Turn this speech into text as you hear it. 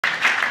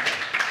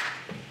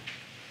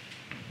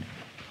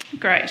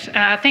Great.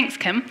 Thanks,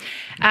 Kim.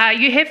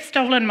 You have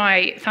stolen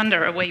my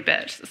thunder a wee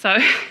bit. So,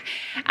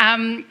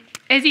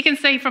 as you can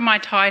see from my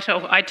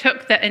title, I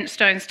took the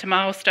Inchstones to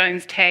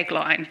Milestones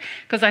tagline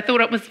because I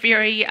thought it was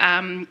very,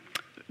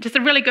 just a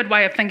really good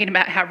way of thinking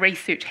about how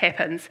research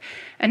happens.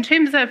 In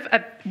terms of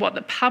what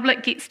the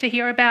public gets to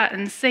hear about,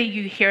 and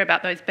you hear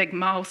about those big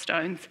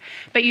milestones,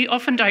 but you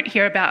often don't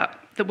hear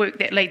about the work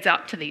that leads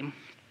up to them.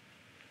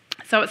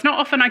 So it's not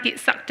often I get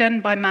sucked in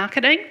by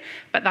marketing,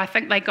 but I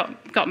think they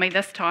got me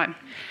this time.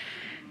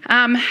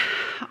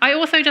 I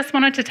also just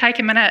wanted to take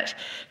a minute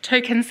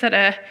to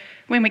consider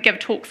when we give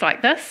talks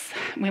like this,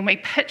 when we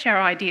pitch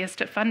our ideas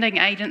to funding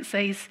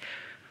agencies,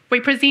 we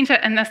present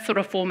it in this sort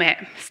of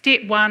format.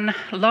 Step 1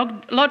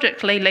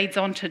 logically leads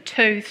on to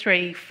 2,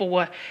 3,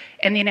 4,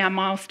 and then our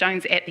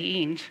milestones at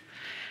the end.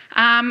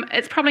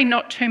 It's probably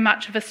not too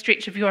much of a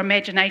stretch of your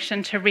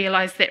imagination to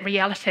realise that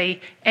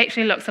reality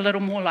actually looks a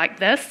little more like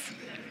this.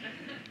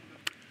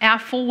 Our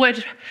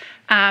forward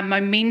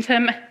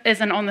momentum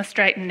isn't on the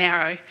straight and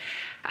narrow.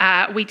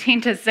 We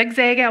tend to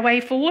zigzag our way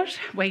forward.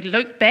 We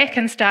loop back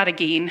and start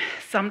again.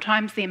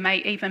 Sometimes there may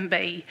even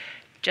be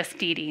just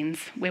dead ends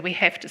where we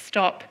have to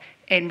stop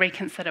and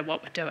reconsider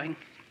what we're doing.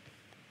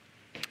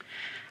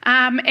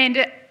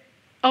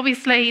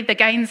 Obviously, the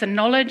gains in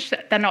knowledge,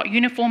 they're not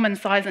uniform in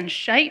size and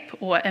shape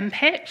or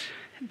impact.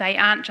 They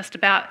aren't just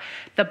about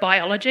the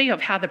biology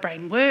of how the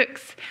brain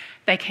works.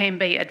 They can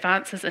be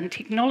advances in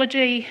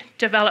technology,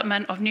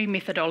 development of new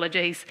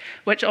methodologies,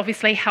 which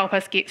obviously help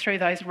us get through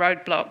those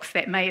roadblocks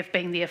that may have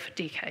been there for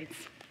decades.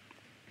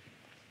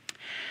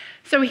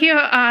 So here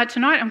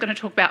tonight I'm going to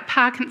talk about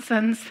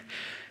Parkinson's,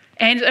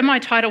 and in my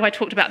title I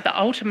talked about the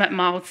ultimate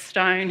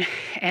milestone,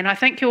 and I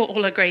think you'll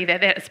all agree that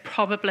that is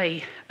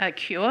probably a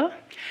cure.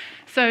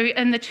 So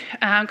in the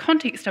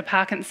context of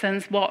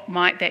Parkinson's, what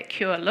might that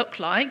cure look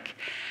like?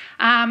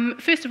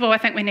 First of all, I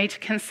think we need to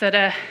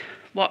consider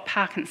what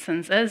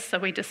Parkinson's is. So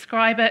we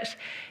describe it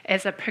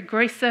as a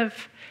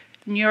progressive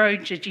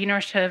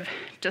neurodegenerative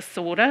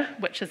disorder,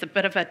 which is a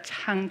bit of a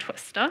tongue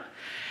twister,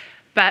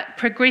 but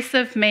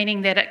progressive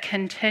meaning that it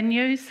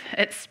continues,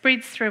 it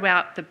spreads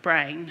throughout the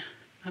brain,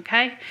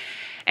 okay?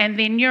 And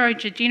then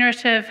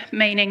neurodegenerative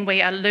meaning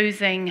we are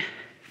losing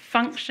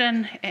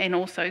function and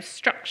also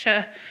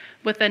structure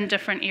within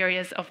different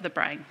areas of the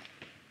brain.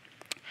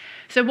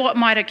 So what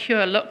might a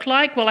cure look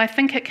like? Well, I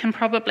think it can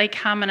probably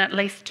come in at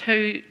least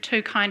two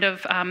kind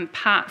of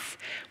parts,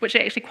 which are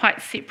actually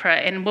quite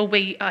separate and will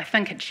be, I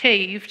think,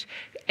 achieved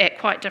at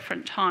quite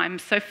different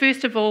times. So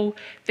first of all,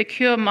 the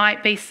cure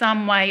might be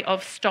some way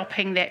of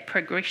stopping that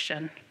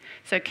progression.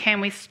 So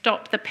can we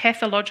stop the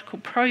pathological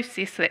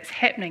process that's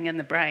happening in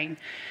the brain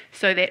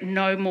so that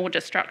no more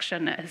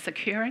destruction is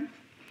occurring?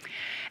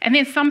 And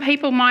then some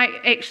people might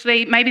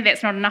actually, maybe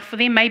that's not enough for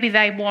them, maybe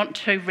they want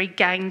to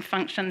regain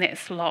function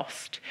that's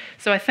lost.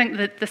 So I think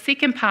that the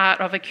second part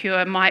of a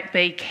cure might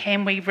be,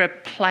 can we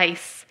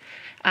replace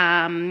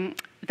the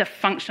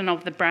function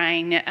of the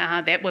brain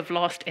that we've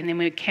lost, and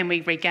then can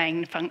we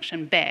regain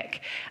function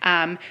back?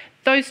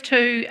 Those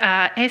two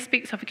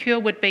aspects of a cure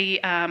would be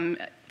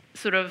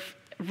sort of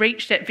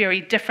reached at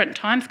very different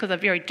times because they're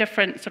very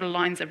different sort of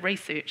lines of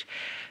research.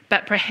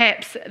 But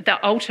perhaps the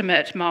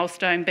ultimate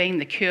milestone being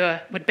the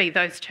cure would be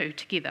those two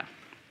together.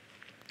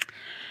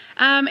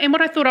 And what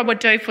I thought I would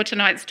do for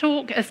tonight's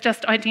talk is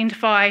just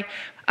identify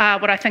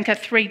what I think are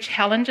 3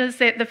 challenges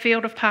that the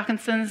field of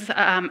Parkinson's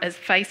is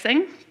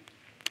facing,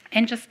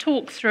 and just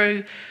talk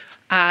through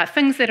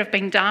things that have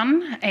been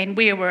done and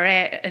where we're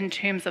at in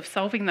terms of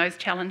solving those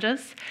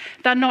challenges.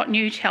 They're not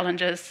new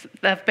challenges,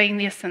 they've been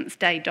there since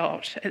day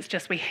dot, it's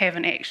just we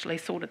haven't actually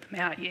sorted them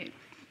out yet.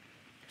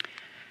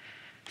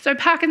 So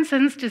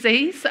Parkinson's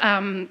disease,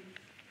 the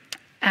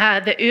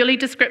early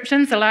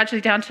descriptions are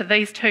largely down to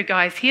these 2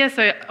 guys here.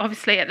 So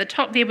obviously at the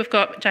top there we've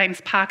got James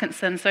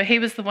Parkinson. So he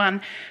was the one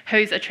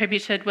who's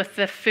attributed with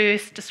the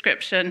first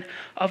description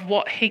of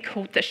what he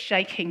called the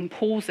shaking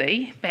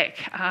palsy back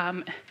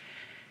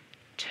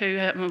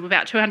to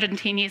about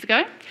 210 years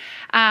ago.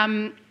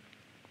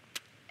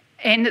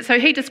 And so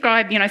he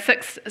described,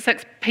 6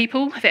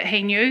 people that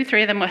he knew.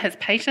 3 of them were his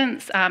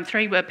patients.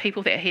 3 were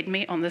people that he'd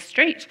met on the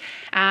street,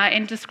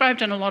 and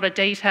described in a lot of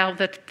detail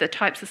the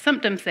types of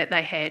symptoms that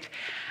they had.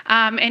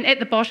 And at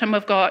the bottom,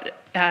 we've got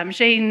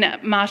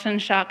Jean-Martin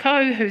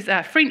Charcot, who's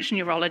a French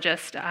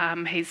neurologist.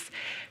 He's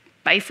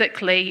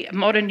basically,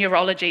 modern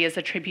neurology is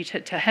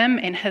attributed to him,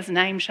 and his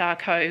name,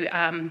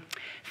 Charcot,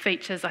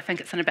 features, I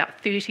think it's in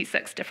about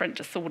 36 different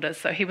disorders.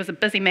 So he was a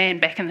busy man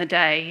back in the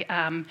day,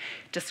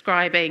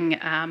 describing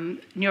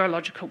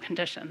neurological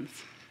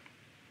conditions.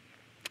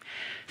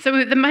 So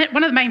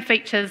one of the main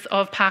features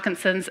of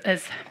Parkinson's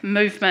is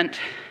movement.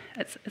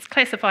 It's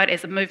classified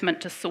as a movement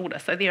disorder.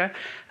 So there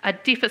are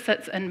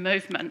deficits in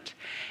movement.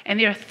 And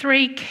there are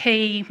 3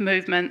 key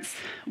movements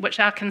which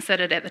are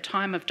considered at the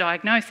time of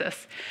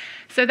diagnosis.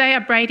 So they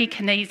are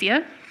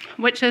bradykinesia,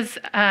 which is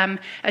a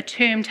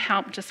term to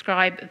help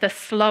describe the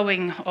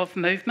slowing of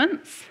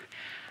movements.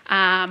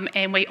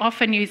 And we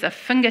often use a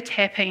finger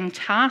tapping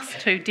task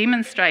to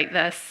demonstrate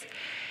this.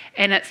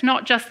 And it's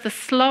not just the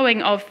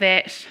slowing of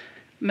that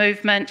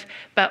movement,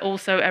 but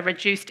also a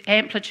reduced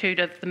amplitude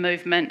of the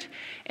movement.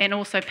 And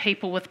also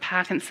people with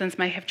Parkinson's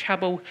may have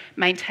trouble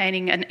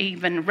maintaining an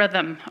even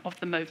rhythm of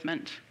the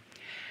movement.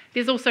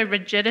 There's also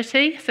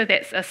rigidity, so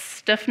that's a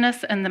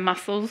stiffness in the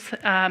muscles,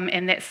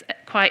 and that's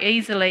quite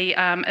easily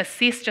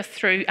assessed just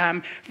through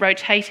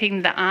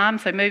rotating the arm,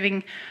 so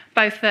moving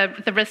both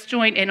the wrist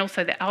joint and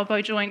also the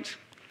elbow joint.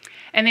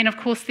 And then, of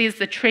course, there's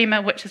the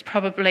tremor, which is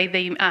probably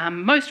the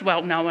most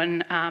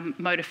well-known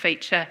motor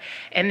feature,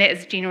 and that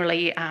is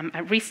generally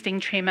a resting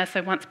tremor,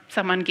 so once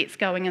someone gets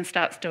going and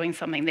starts doing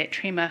something, that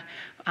tremor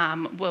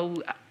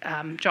will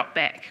drop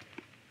back.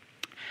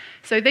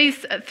 So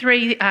these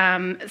three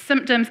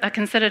symptoms are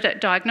considered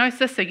at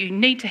diagnosis, so you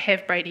need to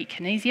have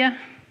bradykinesia,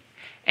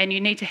 and you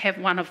need to have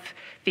one of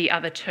the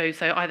other two,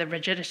 so either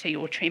rigidity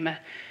or tremor,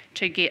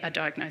 to get a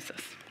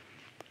diagnosis.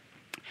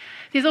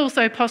 There's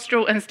also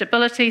postural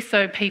instability,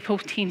 so people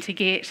tend to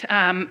get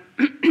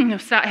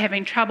start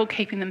having trouble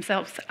keeping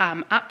themselves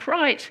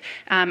upright,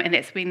 and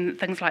that's when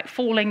things like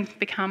falling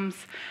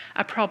becomes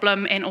a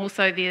problem, and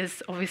also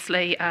there's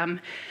obviously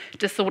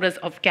disorders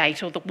of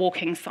gait or the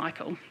walking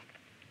cycle.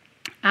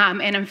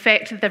 And in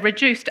fact, the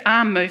reduced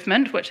arm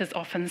movement, which is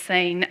often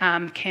seen,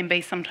 can be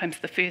sometimes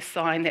the first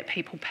sign that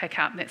people pick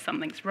up that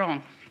something's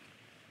wrong.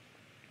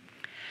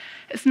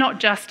 It's not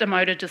just a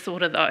motor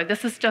disorder, though.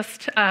 This is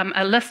just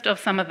a list of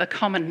some of the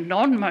common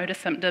non-motor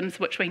symptoms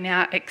which we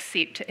now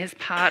accept as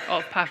part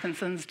of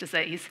Parkinson's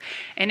disease.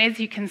 And as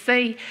you can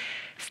see,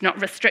 it's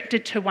not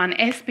restricted to one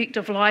aspect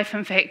of life.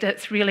 In fact,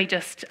 it's really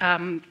just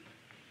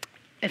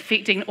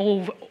affecting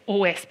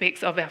all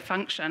aspects of our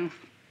function.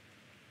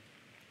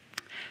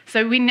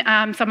 So when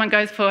someone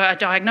goes for a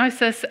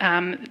diagnosis,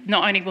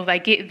 not only will they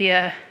get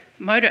their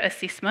motor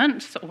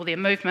assessment or their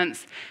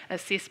movements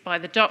assessed by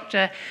the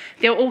doctor,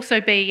 there'll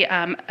also be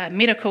a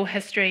medical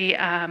history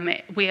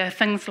where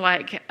things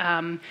like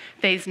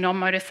these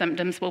non-motor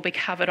symptoms will be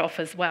covered off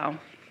as well.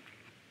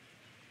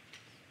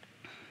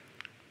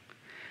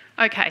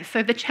 Okay,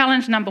 so the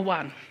challenge number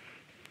one.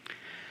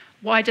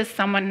 Why does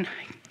someone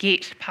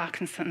get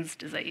Parkinson's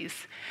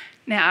disease?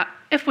 Now,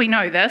 if we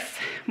know this,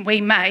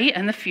 we may,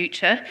 in the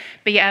future,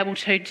 be able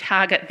to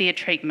target their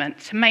treatment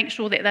to make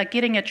sure that they're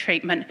getting a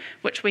treatment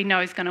which we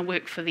know is going to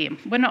work for them.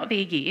 We're not there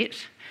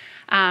yet,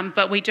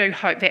 but we do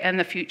hope that in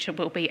the future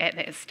we'll be at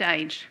that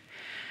stage.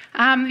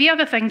 The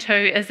other thing too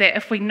is that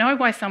if we know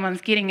why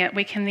someone's getting it,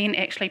 we can then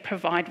actually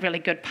provide really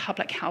good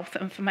public health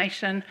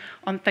information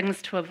on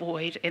things to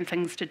avoid and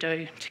things to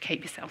do to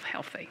keep yourself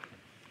healthy.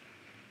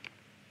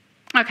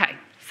 Okay,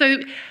 so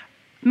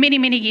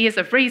many years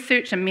of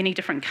research in many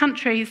different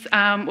countries,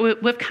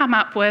 we've come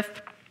up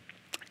with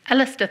a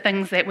list of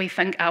things that we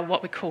think are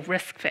what we call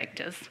risk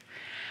factors.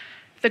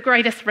 The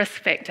greatest risk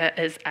factor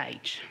is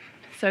age.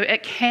 So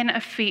it can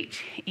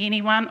affect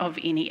anyone of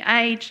any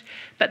age,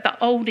 but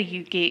the older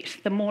you get,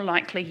 the more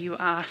likely you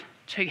are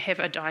to have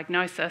a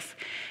diagnosis.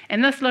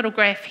 And this little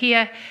graph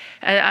here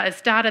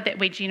is data that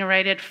we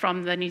generated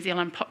from the New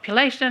Zealand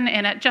population,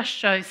 and it just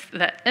shows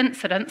the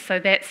incidence, so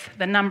that's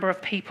the number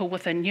of people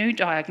with a new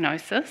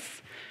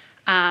diagnosis,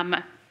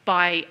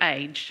 by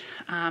age.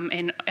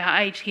 And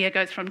our age here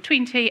goes from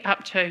 20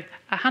 up to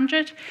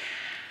 100.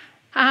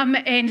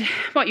 And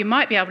what you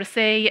might be able to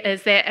see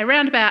is that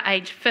around about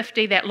age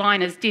 50, that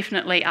line is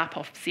definitely up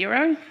off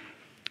zero.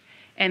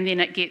 And then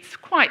it gets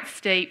quite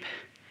steep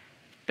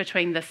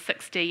between the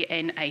 60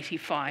 and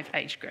 85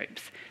 age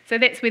groups. So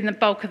that's when the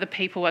bulk of the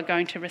people are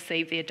going to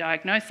receive their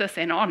diagnosis,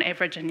 and on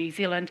average in New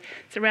Zealand,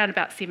 it's around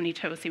about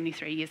 72 or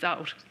 73 years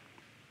old.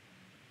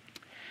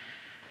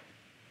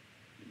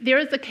 There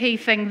is a key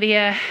thing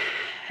there.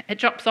 It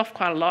drops off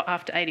quite a lot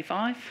after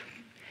 85.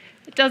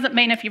 It doesn't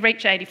mean if you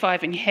reach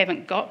 85 and you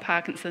haven't got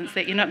Parkinson's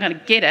that you're not going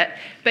to get it,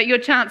 but your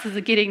chances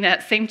of getting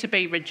that seem to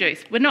be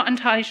reduced. We're not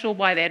entirely sure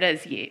why that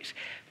is yet.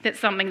 That's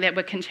something that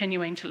we're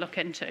continuing to look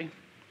into.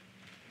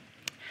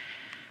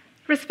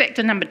 Risk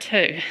factor number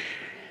 2,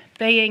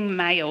 being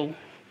male.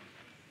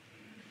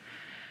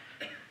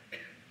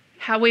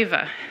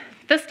 However,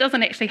 this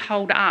doesn't actually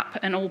hold up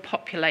in all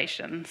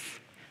populations.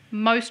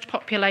 Most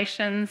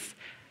populations,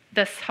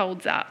 this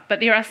holds up,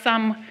 but there are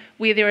some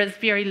where there is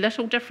very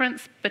little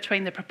difference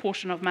between the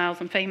proportion of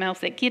males and females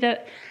that get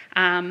it,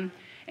 and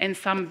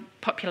some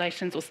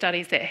populations or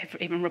studies that have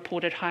even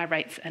reported higher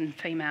rates in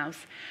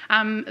females.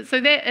 So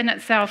that in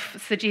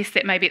itself suggests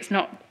that maybe it's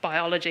not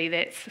biology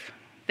that's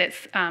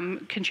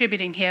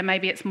contributing here,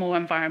 maybe it's more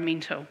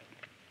environmental.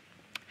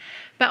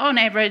 But on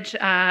average,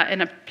 in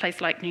a place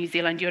like New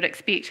Zealand, you would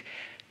expect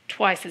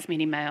twice as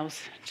many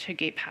males to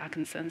get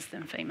Parkinson's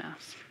than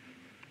females.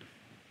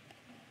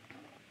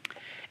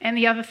 And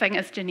the other thing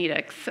is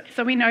genetics.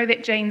 So we know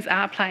that genes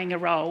are playing a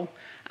role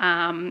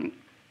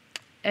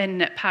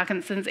in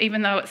Parkinson's,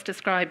 even though it's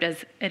described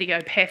as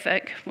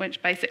idiopathic,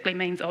 which basically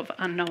means of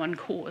unknown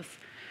cause.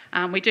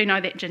 We do know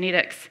that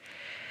genetics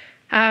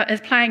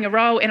is playing a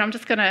role, and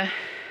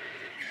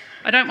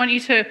I don't want you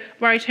to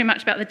worry too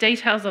much about the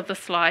details of the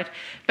slide,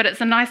 but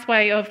it's a nice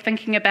way of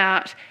thinking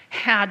about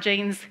how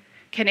genes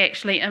can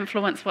actually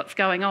influence what's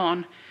going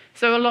on.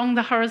 So along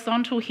the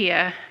horizontal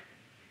here,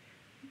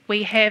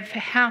 we have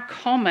how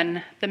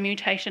common the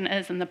mutation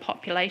is in the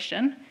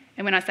population.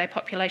 And when I say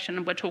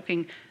population, we're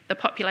talking the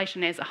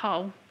population as a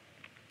whole.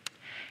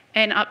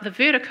 And up the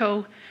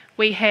vertical,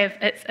 we have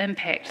its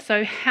impact.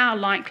 So how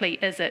likely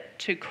is it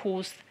to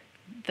cause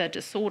the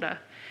disorder?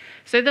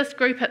 So this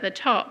group at the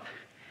top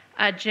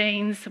are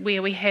genes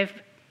where we have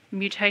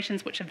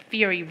mutations which are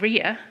very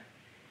rare,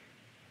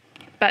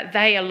 but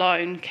they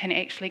alone can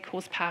actually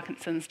cause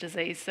Parkinson's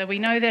disease. So we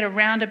know that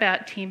around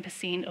about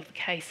 10% of the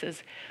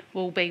cases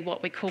will be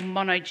what we call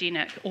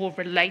monogenic, or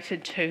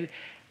related to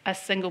a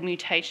single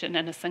mutation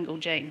in a single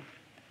gene.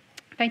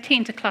 They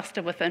tend to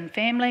cluster within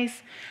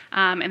families,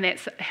 and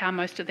that's how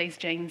most of these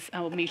genes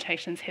or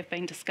mutations have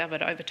been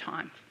discovered over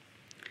time.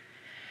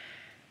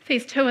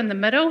 These two in the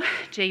middle,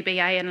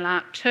 GBA and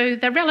LRRK2,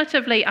 they're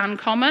relatively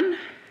uncommon,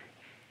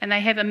 and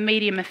they have a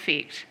medium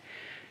effect.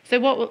 So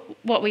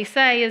what we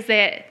say is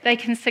that they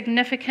can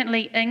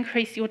significantly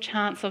increase your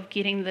chance of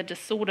getting the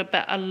disorder,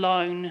 but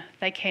alone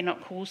they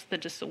cannot cause the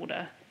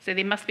disorder. So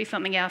there must be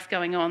something else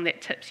going on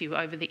that tips you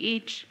over the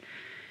edge.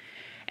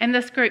 And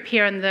this group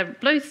here in the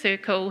blue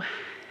circle,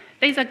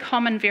 these are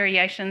common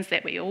variations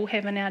that we all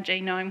have in our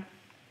genome.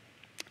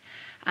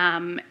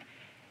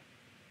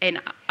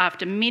 And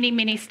after many,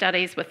 many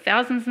studies with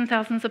thousands and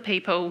thousands of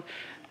people,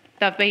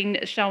 they've been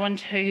shown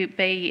to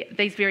be,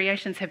 these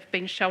variations have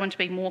been shown to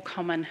be more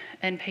common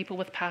in people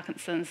with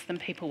Parkinson's than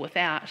people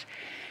without.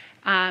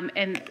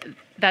 And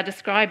they're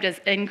described as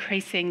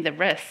increasing the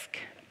risk,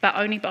 but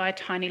only by a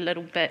tiny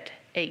little bit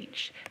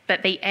each.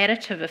 But the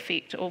additive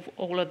effect of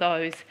all of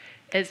those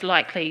is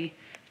likely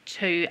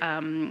to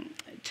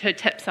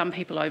tip some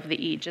people over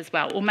the edge as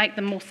well, or make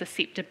them more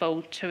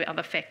susceptible to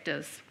other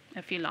factors,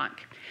 if you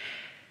like.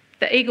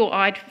 The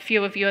eagle-eyed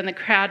few of you in the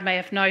crowd may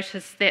have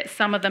noticed that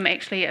some of them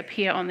actually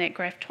appear on that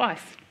graph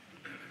twice.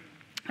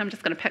 I'm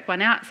just going to pick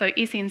one out. So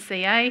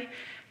SNCA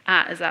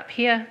is up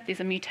here. There's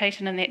a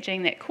mutation in that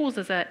gene that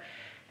causes it.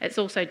 It's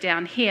also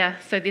down here.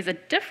 So there's a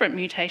different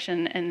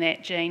mutation in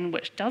that gene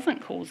which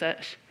doesn't cause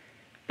it,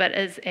 but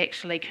is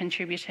actually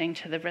contributing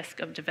to the risk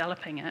of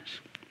developing it.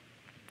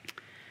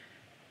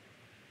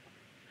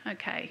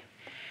 Okay.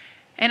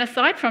 And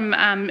aside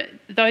from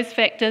those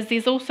factors,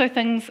 there's also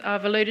things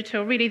I've alluded to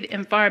already, the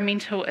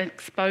environmental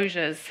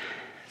exposures.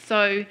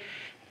 So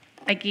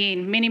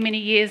again, many, many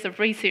years of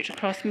research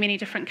across many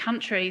different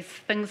countries,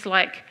 things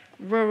like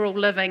rural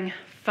living,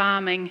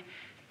 farming,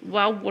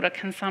 well water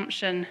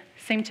consumption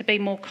seem to be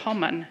more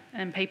common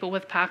in people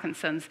with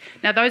Parkinson's.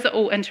 Now those are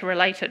all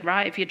interrelated,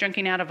 right? If you're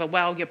drinking out of a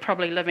well, you're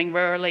probably living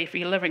rurally. If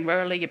you're living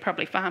rurally, you're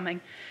probably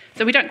farming.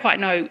 So we don't quite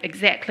know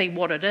exactly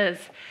what it is.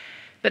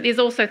 But there's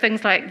also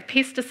things like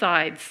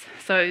pesticides.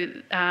 So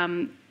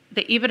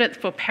the evidence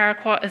for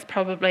paraquat is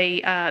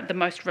probably the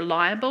most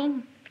reliable.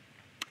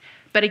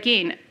 But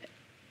again,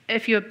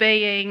 if you're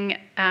being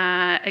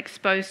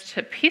exposed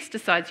to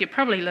pesticides, you're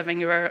probably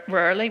living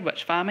rurally,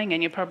 rich farming,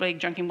 and you're probably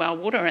drinking well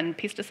water, and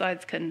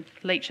pesticides can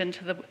leach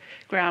into the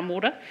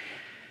groundwater.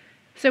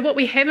 So what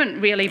we haven't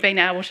really been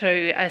able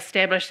to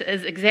establish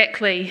is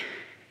exactly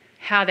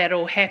how that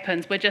all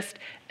happens. We're just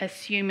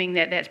assuming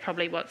that that's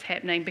probably what's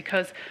happening,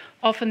 because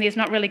often there's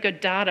not really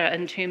good data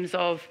in terms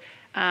of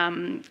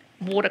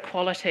water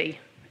quality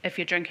if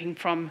you're drinking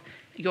from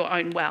your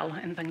own well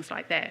and things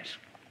like that.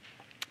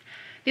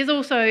 There's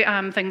also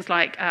things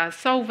like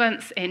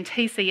solvents, and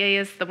TCE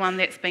is the one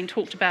that's been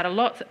talked about a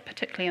lot,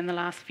 particularly in the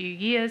last few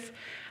years.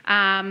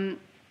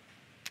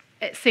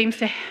 It seems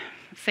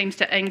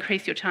to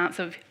increase your chance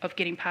of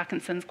getting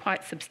Parkinson's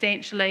quite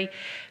substantially.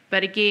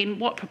 But again,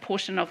 what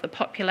proportion of the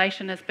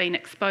population has been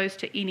exposed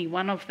to any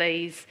one of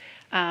these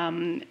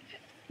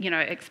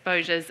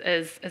exposures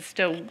is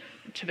still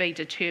to be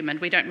determined.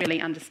 We don't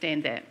really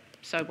understand that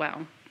so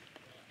well.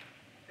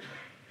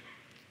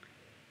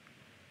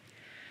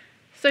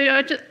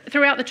 So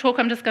throughout the talk,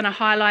 I'm just going to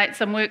highlight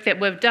some work that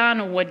we've done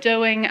or we're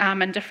doing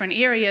in different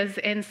areas.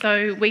 And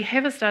so we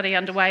have a study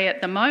underway at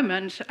the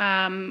moment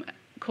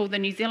called the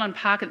New Zealand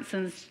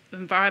Parkinson's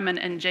Environment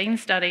and Gene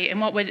Study. And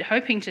what we're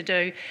hoping to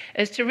do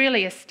is to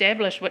really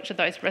establish which of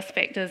those risk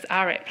factors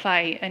are at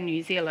play in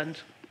New Zealand.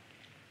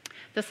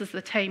 This is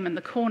the team in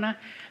the corner.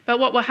 But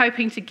what we're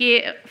hoping to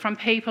get from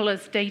people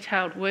is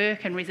detailed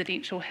work and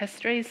residential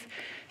histories.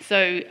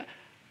 So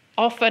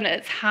often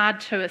it's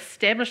hard to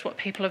establish what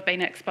people have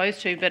been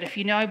exposed to, but if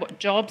you know what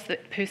jobs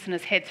that person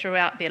has had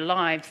throughout their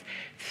lives,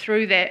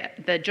 through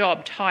the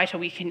job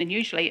title, we can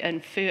usually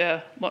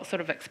infer what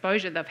sort of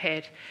exposure they've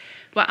had.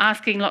 We're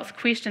asking lots of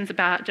questions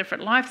about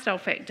different lifestyle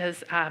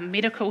factors,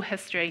 medical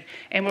history,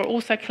 and we're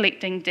also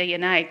collecting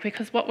DNA,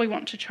 because what we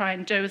want to try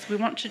and do is we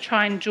want to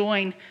try and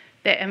join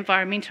that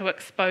environmental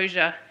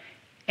exposure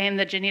and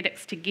the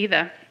genetics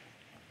together,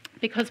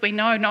 because we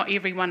know not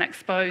everyone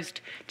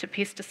exposed to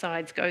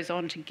pesticides goes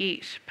on to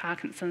get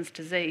Parkinson's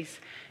disease.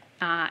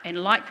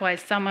 And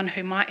likewise, someone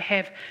who might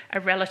have a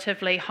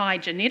relatively high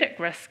genetic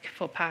risk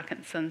for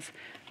Parkinson's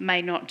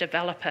may not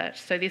develop it.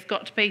 So there's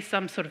got to be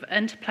some sort of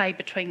interplay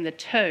between the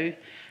two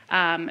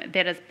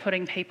that is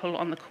putting people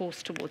on the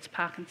course towards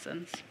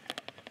Parkinson's.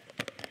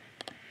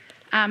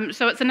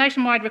 So it's a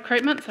nationwide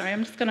recruitment. Sorry,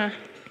 I'm just going to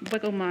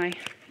wiggle my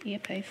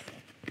earpiece.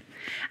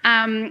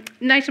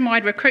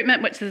 Nationwide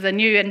recruitment, which is a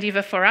new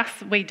endeavour for us.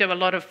 We do a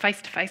lot of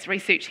face-to-face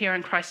research here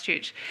in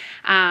Christchurch,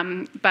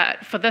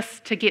 but for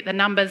this to get the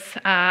numbers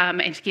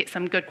and to get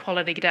some good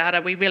quality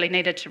data, we really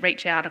needed to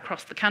reach out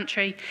across the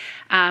country.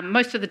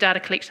 Most of the data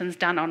collection is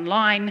done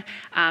online.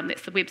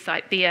 That's the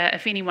website there.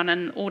 If anyone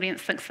in the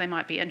audience thinks they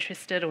might be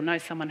interested or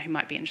knows someone who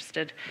might be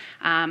interested,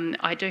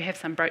 I do have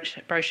some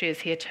brochures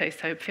here too,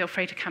 so feel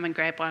free to come and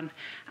grab one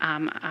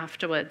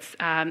afterwards.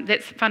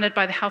 That's funded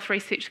by the Health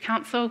Research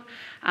Council,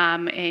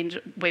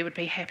 and we would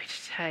be happy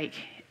to take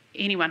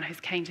anyone who's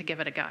keen to give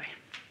it a go.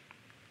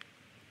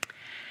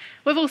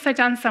 We've also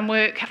done some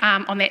work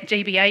on that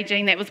GBA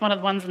gene. That was one of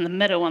the ones in the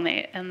middle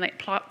in that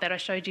plot that I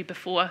showed you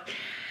before.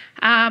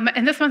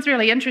 And this one's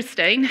really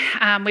interesting.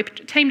 We've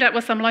teamed up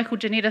with some local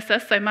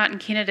geneticists, so Martin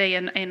Kennedy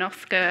and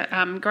Oscar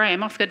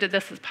Graham. Oscar did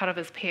this as part of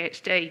his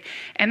PhD,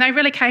 and they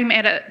really came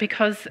at it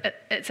because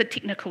it's a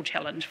technical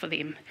challenge for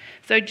them.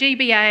 So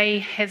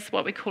GBA has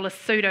what we call a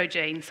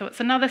pseudogene, so it's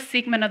another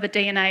segment of the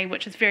DNA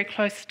which is very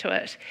close to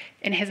it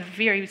and has a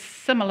very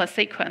similar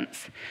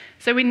sequence.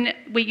 So when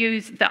we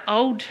use the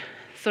old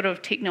sort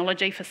of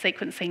technology for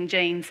sequencing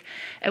genes,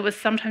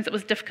 sometimes it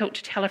was difficult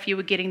to tell if you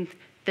were getting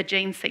the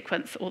gene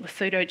sequence or the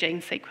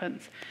pseudogene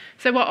sequence.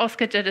 So what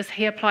Oscar did is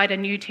he applied a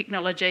new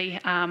technology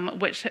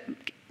which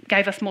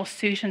gave us more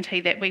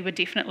certainty that we were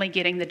definitely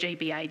getting the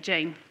GBA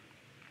gene.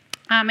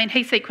 And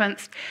he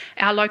sequenced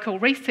our local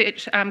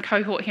research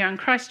cohort here in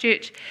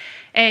Christchurch,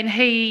 and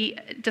he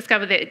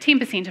discovered that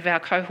 10% of our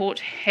cohort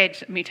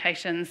had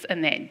mutations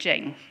in that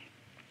gene.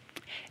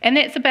 And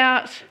that's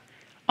about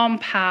on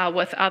par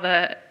with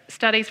other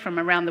studies from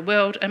around the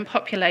world in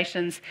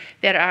populations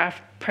that are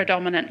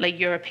predominantly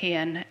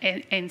European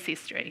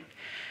ancestry.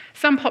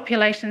 Some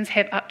populations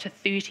have up to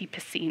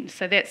 30%,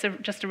 so that's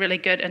just a really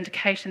good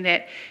indication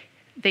that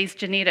these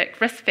genetic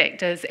risk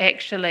factors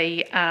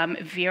actually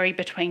vary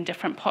between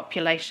different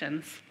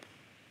populations.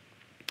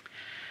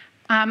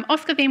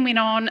 Oscar then went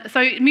on, so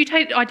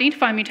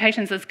identifying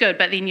mutations is good,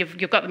 but then you've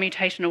got the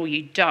mutation or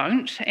you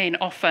don't, and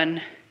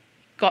often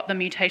got the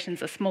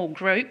mutations a small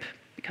group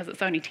because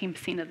it's only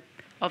 10%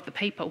 of the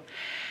people.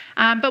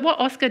 But what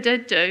Oscar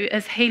did do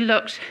is he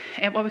looked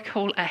at what we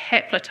call a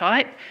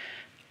haplotype.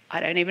 I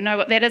don't even know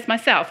what that is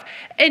myself.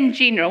 In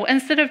general,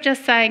 instead of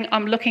just saying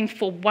I'm looking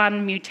for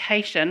one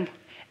mutation,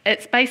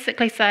 it's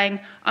basically saying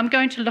I'm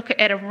going to look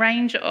at a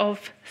range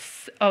of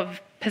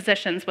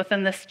positions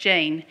within this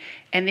gene,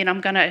 and then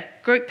I'm going to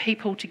group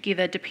people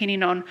together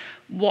depending on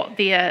what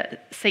their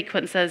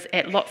sequence is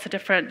at lots of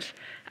different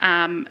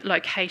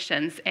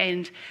locations.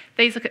 And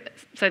these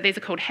are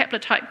called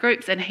haplotype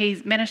groups, and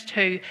he's managed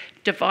to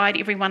divide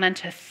everyone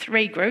into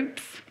 3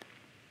 groups.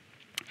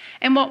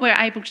 And what we're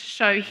able to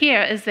show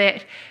here is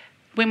that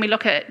when we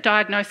look at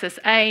diagnosis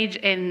age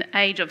and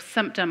age of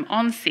symptom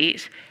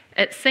onset,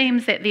 it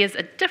seems that there's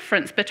a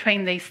difference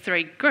between these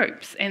 3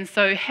 groups. And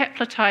so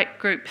haplotype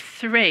group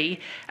 3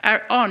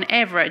 are on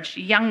average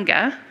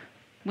younger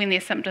when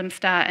their symptoms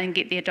start and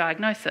get their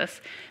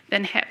diagnosis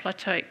than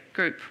haplotype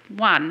group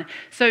 1.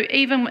 So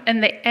even in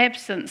the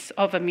absence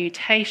of a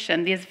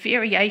mutation, there's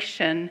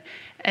variation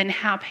in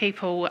how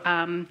people,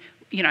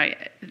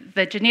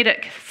 the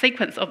genetic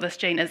sequence of this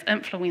gene is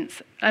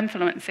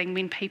influencing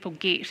when people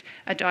get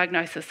a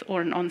diagnosis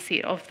or an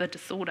onset of the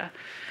disorder.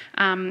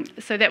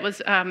 So that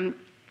was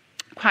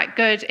quite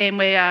good, and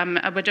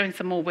we're doing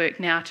some more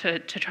work now to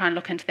try and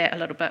look into that a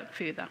little bit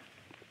further.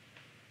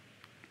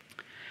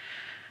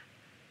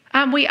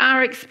 We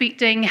are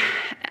expecting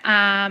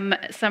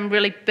some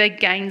really big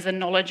gains in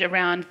knowledge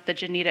around the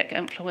genetic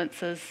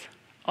influences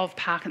of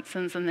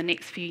Parkinson's in the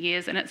next few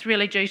years, and it's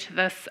really due to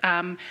this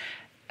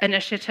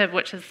initiative,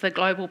 which is the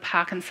Global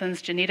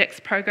Parkinson's Genetics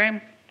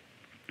Program.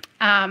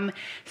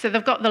 So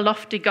they've got the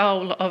lofty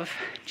goal of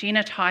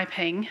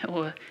genotyping,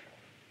 or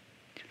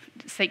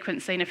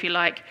sequencing, if you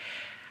like,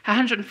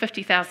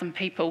 150,000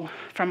 people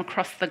from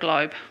across the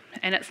globe,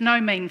 and it's no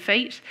mean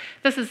feat.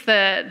 This is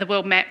the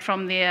world map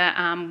from their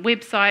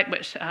website,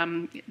 which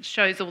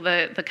shows all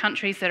the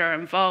countries that are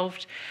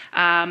involved.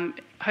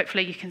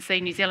 Hopefully you can see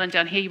New Zealand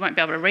down here. You won't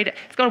be able to read it.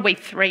 It's got a wee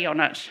 3 on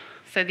it.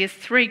 So there's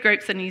 3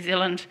 groups in New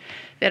Zealand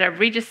that are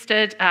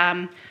registered.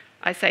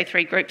 I say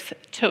 3 groups,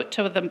 two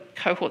of the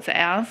cohorts are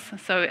ours,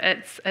 so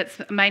it's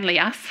mainly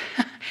us.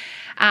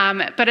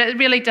 But it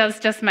really does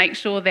just make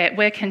sure that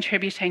we're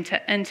contributing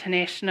to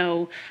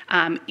international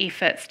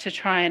efforts to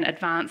try and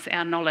advance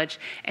our knowledge.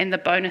 And the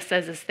bonus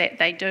is that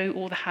they do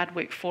all the hard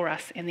work for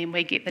us, and then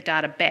we get the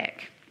data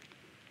back.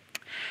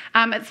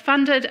 It's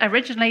funded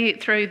originally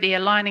through the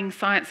Aligning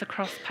Science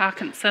Across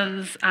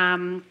Parkinson's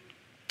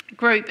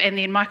group, and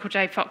then Michael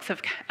J. Fox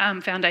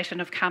Foundation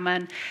have come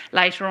in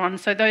later on.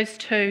 So those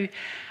 2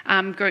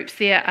 groups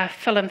there are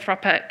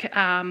philanthropic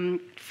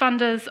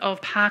funders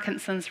of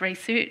Parkinson's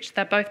research.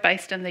 They're both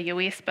based in the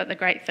US, but the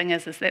great thing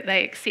is that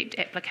they accept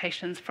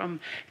applications from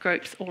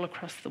groups all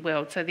across the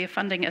world. So their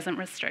funding isn't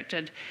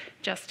restricted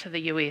just to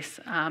the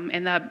US,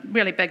 and they're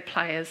really big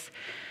players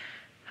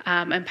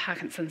in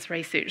Parkinson's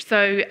research.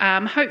 So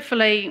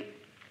hopefully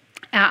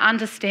our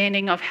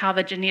understanding of how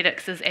the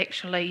genetics is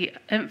actually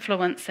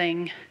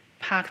influencing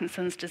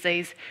Parkinson's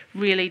disease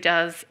really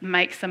does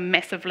make some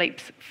massive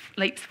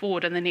leaps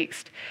forward in the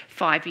next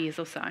 5 years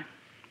or so.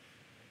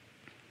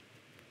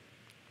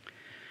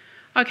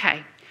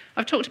 Okay,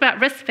 I've talked about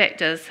risk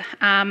factors.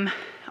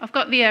 I've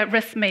got the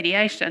risk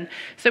mediation.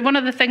 So one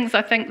of the things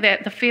I think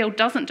that the field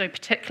doesn't do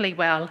particularly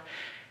well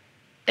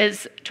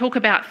is talk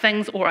about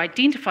things or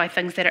identify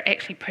things that are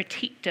actually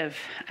protective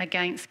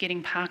against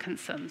getting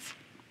Parkinson's.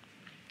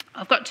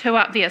 I've got two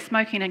up there,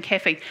 smoking and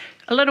caffeine.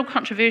 A little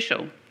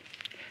controversial.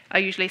 I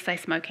usually say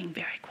smoking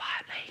very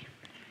quietly.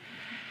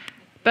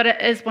 But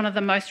it is one of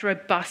the most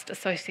robust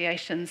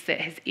associations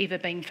that has ever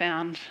been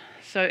found.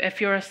 So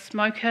if you're a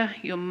smoker,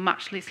 you're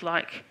much less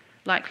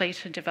likely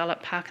to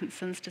develop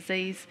Parkinson's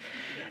disease.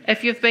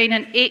 If you've been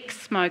an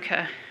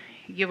ex-smoker,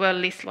 you are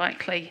less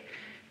likely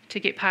to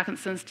get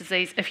Parkinson's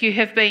disease. If you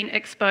have been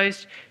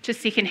exposed to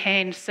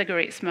secondhand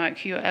cigarette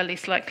smoke, you are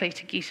less likely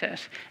to get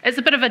it. It's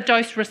a bit of a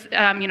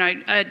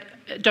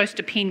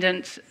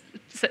dose-dependent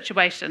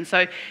situation.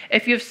 So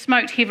if you've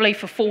smoked heavily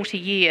for 40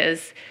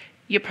 years,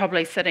 you're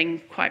probably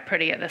sitting quite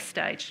pretty at this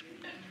stage.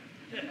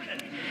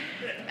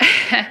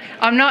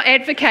 I'm not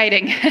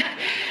advocating.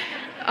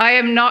 I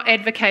am not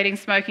advocating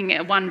smoking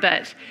at one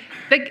bit.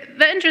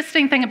 The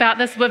interesting thing about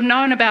this, we've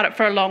known about it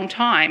for a long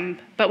time,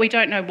 but we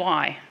don't know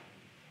why.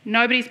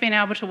 Nobody's been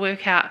able to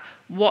work out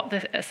what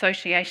the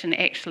association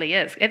actually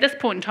is. At this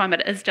point in time,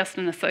 it is just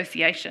an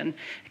association.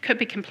 It could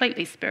be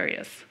completely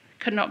spurious.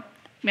 Could not,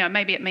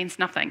 maybe it means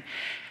nothing.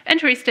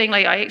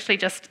 Interestingly, I actually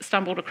just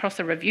stumbled across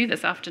a review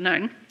this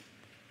afternoon,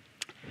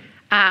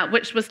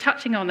 which was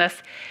touching on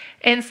this.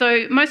 And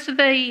so most of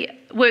the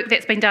work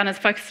that's been done is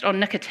focused on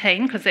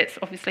nicotine, because that's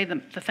obviously the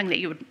thing that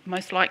you would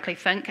most likely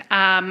think,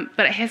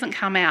 but it hasn't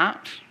come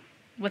out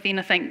with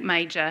anything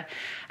major.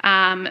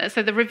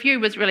 So the review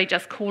was really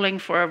just calling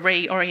for a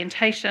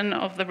reorientation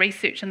of the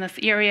research in this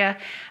area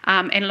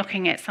and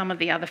looking at some of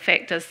the other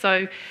factors.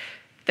 So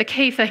the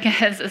key thing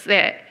is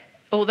that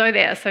although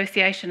that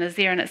association is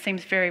there and it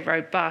seems very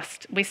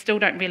robust, we still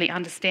don't really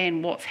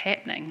understand what's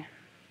happening.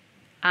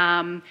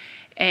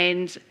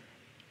 And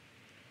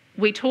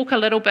we talk a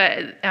little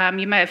bit,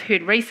 you may have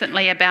heard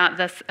recently about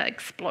this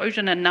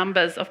explosion in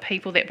numbers of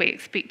people that we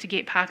expect to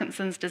get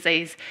Parkinson's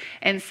disease,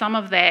 and some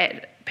of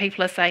that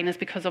people are saying is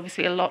because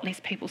obviously a lot less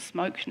people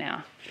smoke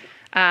now.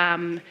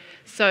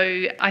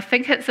 So I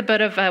think it's a bit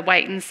of a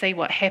wait and see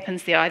what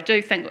happens there. I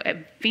do think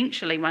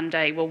eventually one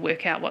day we'll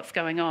work out what's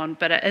going on,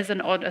 but it is an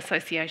odd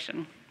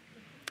association.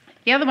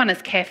 The other one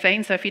is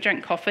caffeine, so if you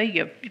drink coffee,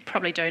 you're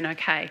probably doing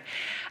okay.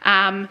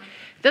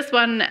 This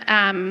one,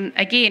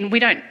 again, we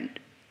don't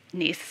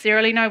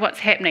necessarily know what's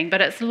happening,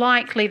 but it's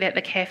likely that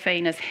the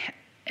caffeine is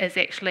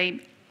actually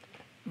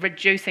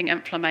reducing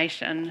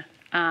inflammation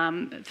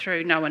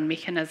through known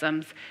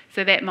mechanisms,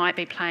 so that might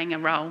be playing a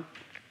role.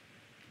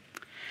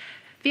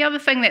 The other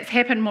thing that's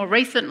happened more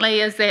recently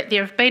is that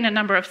there have been a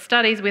number of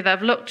studies where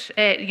they've looked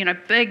at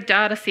big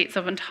data sets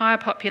of entire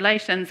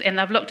populations, and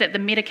they've looked at the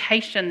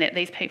medication that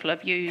these people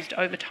have used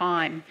over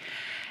time.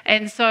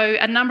 And so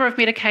a number of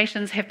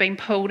medications have been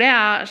pulled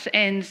out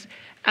and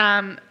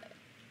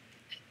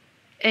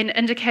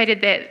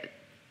indicated that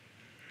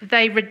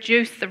they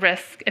reduce the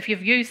risk. If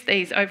you've used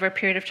these over a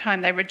period of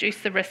time, they reduce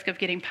the risk of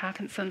getting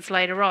Parkinson's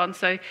later on.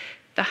 So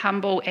the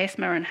humble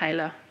asthma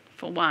inhaler,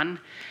 for one,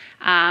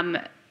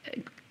 glitazone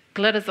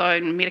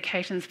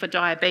medications for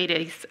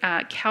diabetes,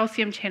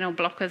 calcium channel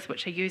blockers,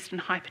 which are used in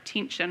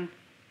hypertension,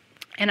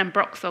 and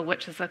Ambroxol,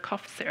 which is a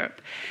cough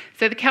syrup.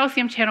 So the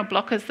calcium channel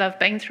blockers, they've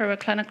been through a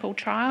clinical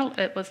trial.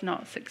 It was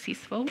not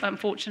successful,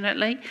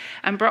 unfortunately.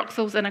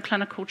 Ambroxol's in a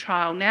clinical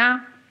trial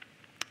now.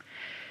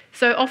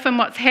 So often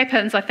what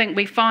happens, I think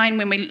we find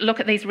when we look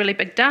at these really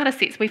big data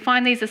sets, we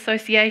find these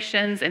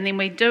associations, and then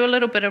we do a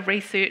little bit of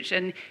research,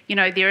 and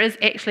there is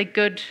actually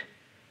good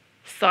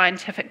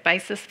scientific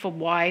basis for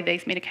why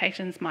these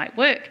medications might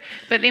work,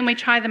 but then we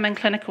try them in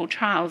clinical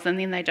trials and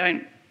then they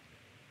don't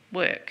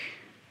work.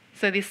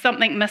 So there's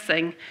something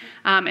missing,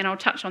 and I'll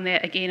touch on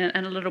that again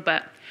in a little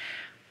bit.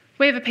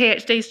 We have a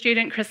PhD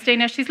student,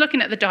 Christina. She's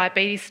looking at the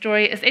diabetes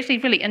story. It's actually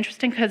really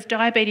interesting because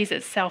diabetes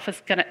itself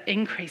is going to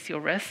increase your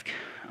risk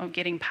of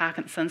getting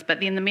Parkinson's, but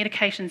then the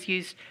medications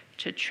used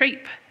to treat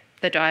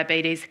the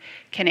diabetes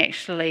can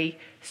actually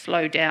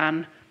slow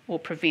down or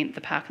prevent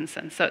the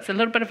Parkinson's. So it's a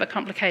little bit of a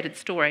complicated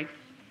story.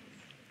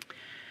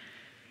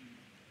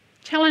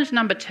 Challenge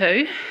number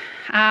 2,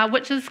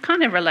 which is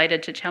kind of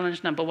related to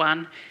challenge number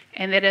 1,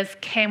 and that is,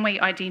 can we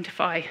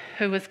identify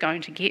who is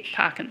going to get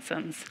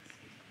Parkinson's?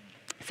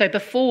 So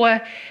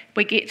before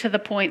we get to the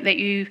point that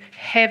you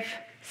have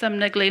some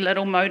niggly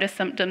little motor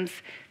symptoms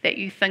that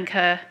you think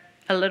are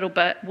a little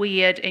bit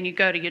weird and you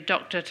go to your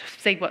doctor to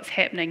see what's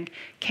happening,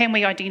 can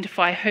we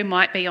identify who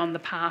might be on the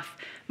path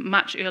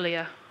much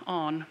earlier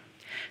on?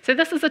 So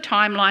this is a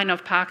timeline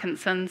of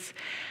Parkinson's.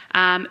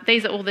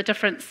 These are all the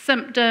different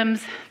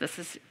symptoms. This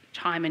is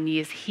time in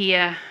years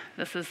here.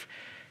 This is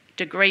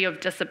degree of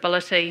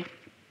disability.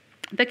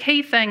 The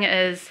key thing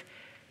is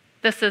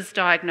this is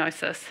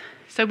diagnosis.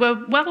 So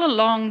we're well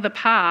along the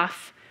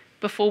path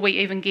before we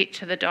even get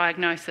to the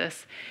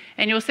diagnosis.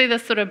 And you'll see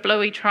this sort of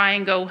bluey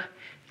triangle,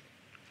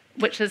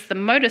 which is the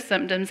motor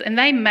symptoms, and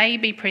they may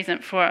be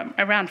present for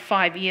around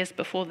 5 years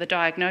before the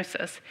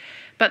diagnosis.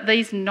 But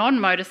these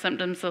non-motor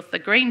symptoms of the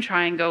green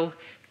triangle,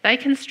 they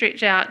can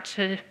stretch out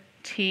to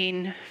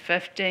 10,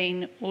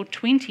 15, or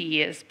 20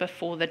 years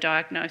before the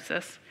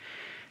diagnosis.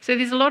 So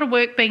there's a lot of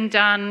work being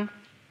done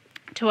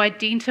to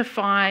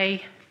identify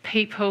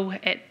people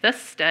at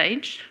this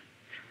stage,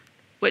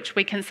 which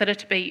we consider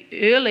to be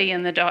early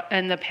in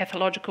the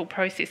pathological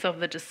process of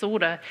the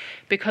disorder,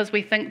 because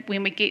we think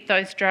when we get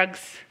those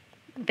drugs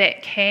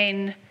that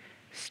can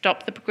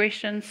stop the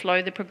progression,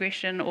 slow the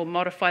progression, or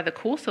modify the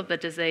course of the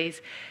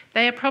disease,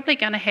 they are probably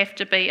going to have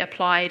to be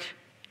applied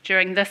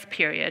during this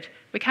period.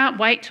 We can't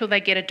wait till they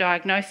get a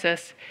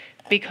diagnosis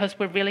because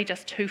we're really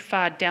just too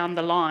far down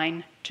the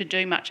line to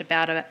do much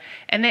about it.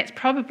 And that's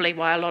probably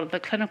why a lot of the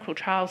clinical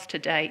trials to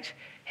date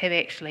have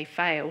actually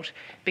failed,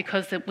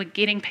 because we're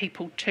getting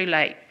people too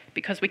late,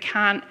 because we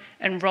can't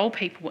enrol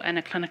people in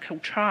a clinical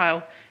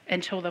trial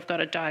until they've got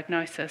a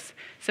diagnosis.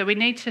 So we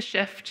need to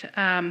shift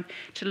to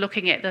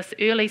looking at this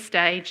early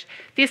stage.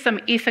 There's some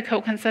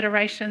ethical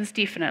considerations,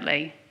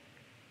 definitely.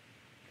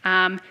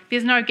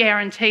 There's no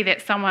guarantee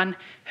that someone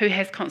who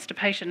has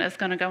constipation is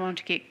going to go on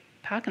to get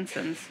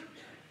Parkinson's.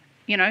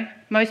 You know,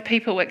 most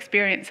people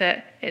experience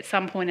it at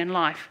some point in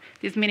life.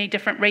 There's many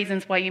different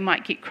reasons why you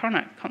might get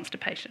chronic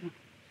constipation.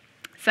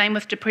 Same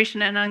with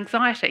depression and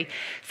anxiety.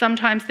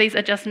 Sometimes these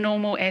are just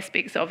normal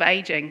aspects of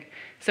aging,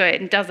 so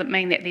it doesn't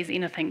mean that there's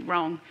anything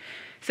wrong.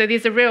 So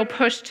there's a real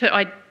push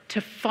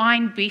to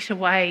find better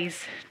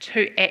ways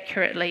to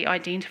accurately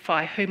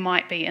identify who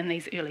might be in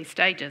these early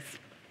stages.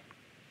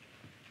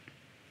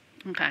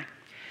 Okay,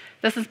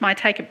 this is my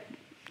take a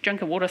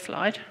drink of water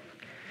slide.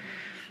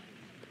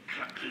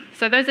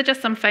 So those are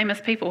just some famous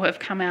people who have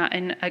come out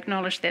and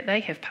acknowledged that they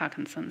have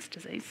Parkinson's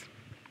disease.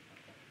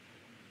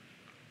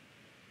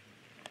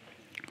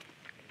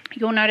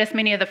 You'll notice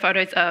many of the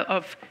photos are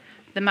of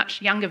the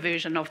much younger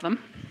version of them.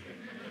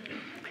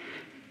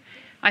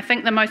 I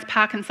think the most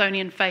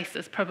Parkinsonian face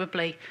is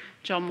probably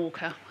John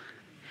Walker.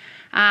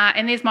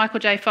 And there's Michael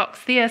J.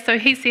 Fox there. So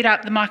he set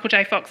up the Michael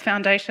J. Fox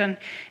Foundation,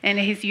 and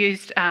he's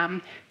used,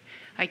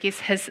 I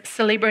guess, his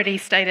celebrity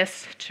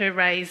status to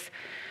raise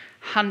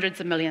hundreds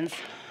of millions,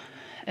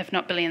 if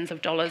not billions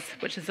of dollars,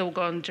 which has all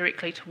gone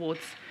directly towards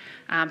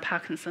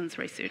Parkinson's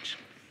research.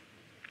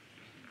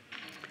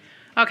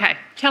 Okay,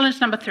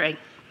 challenge number 3.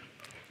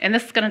 And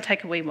this is going to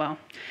take a wee while.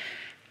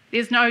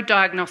 There's no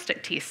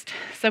diagnostic test.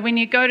 So when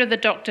you go to the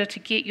doctor to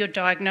get your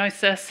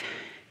diagnosis,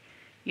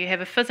 you have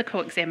a physical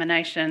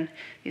examination,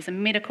 there's a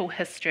medical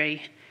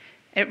history.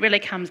 It really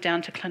comes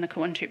down to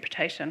clinical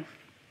interpretation.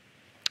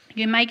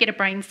 You may get a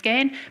brain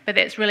scan, but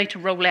that's really to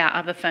rule out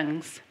other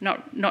things,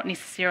 not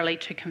necessarily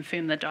to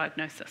confirm the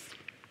diagnosis.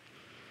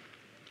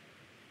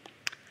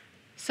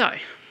 So,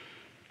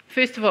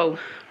 first of all,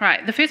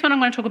 right, the first one I'm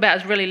going to talk about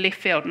is really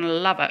left field, and I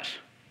love it.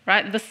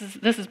 Right, this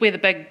is where the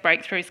big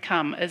breakthroughs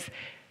come, is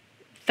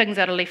things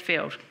out of left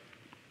field.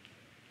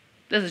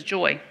 This is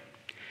Joy.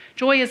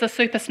 Joy is a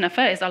super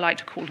sniffer, as I like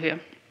to call her.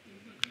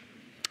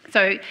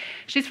 So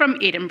she's from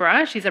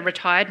Edinburgh. She's a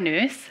retired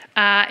nurse,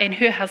 and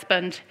her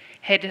husband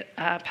had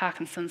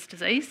Parkinson's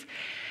disease.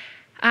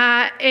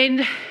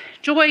 And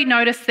Joy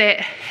noticed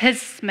that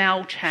his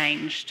smell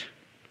changed.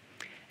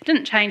 It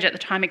didn't change at the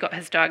time he got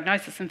his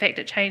diagnosis. In fact,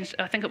 it changed,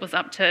 I think it was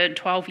up to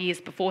 12 years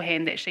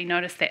beforehand that she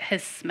noticed that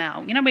his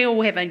smell, you know, we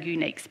all have a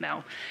unique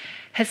smell,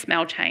 his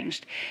smell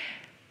changed.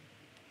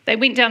 They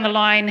went down the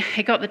line,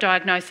 he got the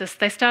diagnosis,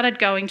 they started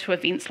going to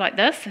events like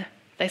this,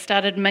 they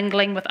started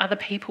mingling with other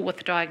people with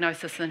the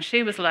diagnosis, and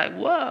she was like,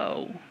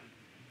 whoa,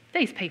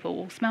 these people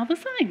all smell the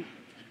same.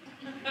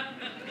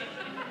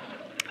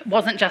 It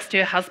wasn't just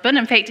her husband.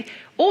 In fact,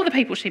 all the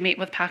people she met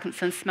with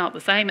Parkinson's smelled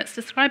the same. It's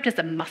described as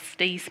a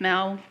musty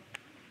smell.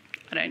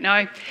 I don't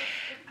know.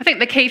 I think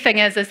the key thing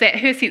is that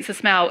her sense of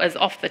smell is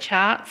off the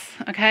charts,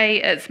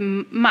 okay? It's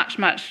much,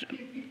 much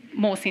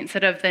more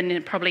sensitive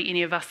than probably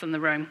any of us in the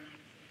room.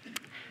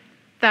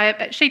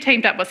 She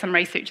teamed up with some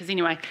researchers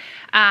anyway.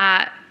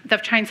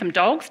 They've trained some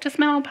dogs to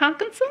smell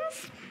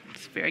Parkinson's.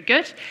 It's very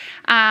good.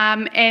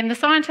 And the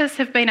scientists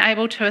have been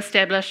able to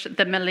establish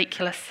the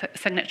molecular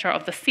signature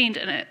of the scent,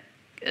 and it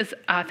is,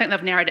 I think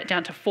they've narrowed it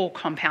down to 4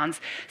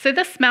 compounds. So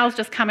this smell's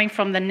just coming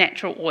from the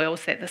natural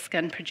oils that the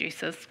skin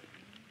produces.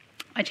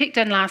 I checked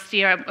in last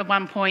year at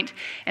one point,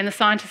 and the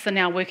scientists are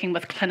now working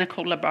with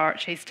clinical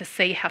laboratories to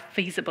see how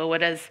feasible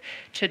it is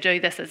to do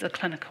this as a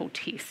clinical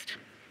test.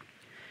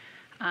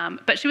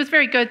 But she was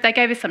very good. They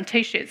gave her some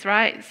T-shirts,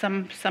 right?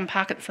 Some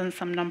Parkinson's,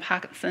 some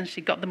non-Parkinson's.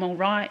 She got them all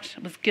right.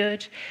 It was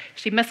good.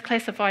 She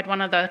misclassified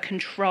one of the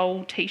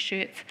control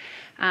T-shirts,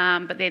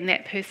 but then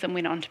that person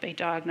went on to be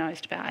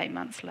diagnosed about 8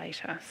 months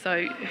later.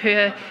 So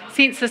her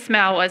sense of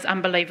smell is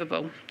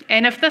unbelievable.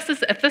 And if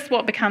this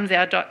what becomes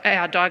our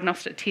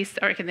diagnostic test,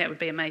 I reckon that would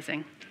be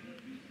amazing.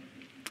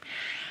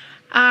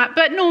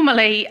 But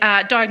normally,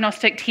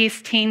 diagnostic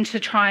tests tend to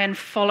try and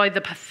follow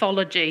the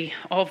pathology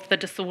of the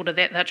disorder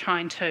that they're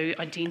trying to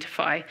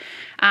identify.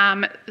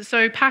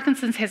 So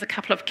Parkinson's has a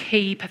couple of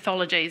key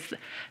pathologies.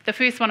 The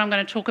first one I'm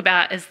going to talk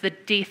about is the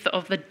death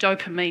of the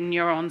dopamine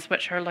neurons,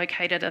 which are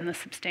located in the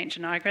substantia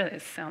nigra.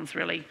 That sounds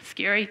really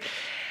scary.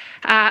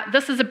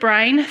 This is a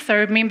brain, so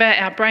remember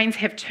our brains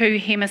have two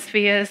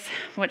hemispheres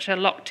which are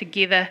locked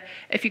together.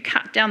 If you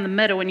cut down the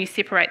middle and you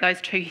separate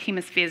those two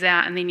hemispheres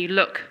out and then you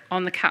look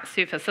on the cut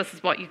surface, this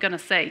is what you're going to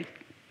see.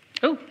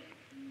 Oh,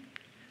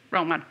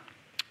 wrong one.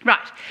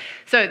 Right,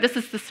 so this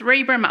is the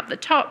cerebrum up the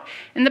top,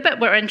 and the bit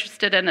we're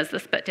interested in is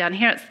this bit down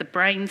here. It's the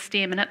brain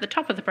stem, and at the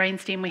top of the brain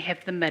stem we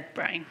have the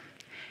midbrain,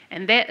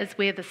 and that is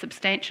where the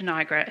substantia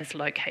nigra is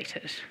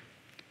located.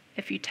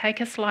 If you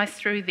take a slice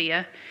through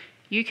there,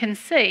 you can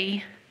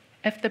see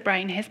if the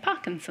brain has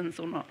Parkinson's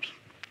or not.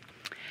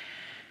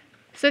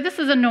 So this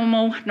is a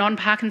normal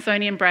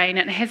non-Parkinsonian brain,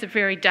 and it has a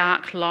very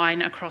dark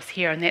line across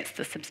here, and that's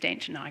the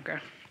substantia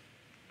nigra.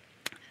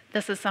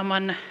 This is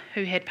someone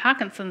who had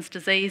Parkinson's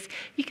disease.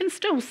 You can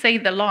still see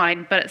the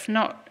line, but it's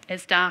not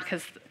as dark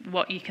as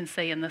what you can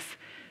see in this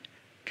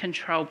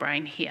control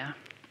brain here.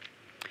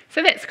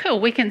 So that's cool.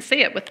 We can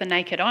see it with the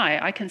naked eye.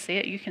 I can see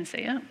it, you can see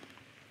it.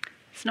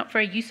 It's not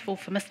very useful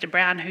for Mr.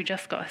 Brown, who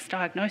just got his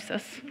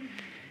diagnosis,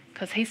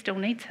 because he still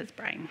needs his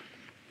brain.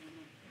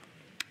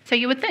 So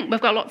you would think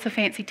we've got lots of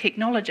fancy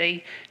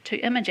technology to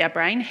image our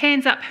brain.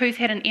 Hands up who's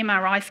had an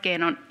MRI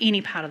scan on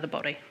any part of the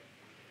body.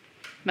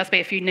 Must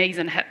be a few knees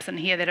and hips in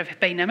here that have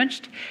been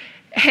imaged.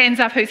 Hands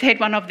up who's had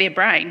one of their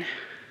brain.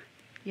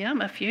 Yeah,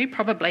 a few,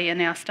 probably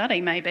in our study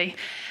maybe.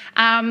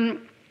 So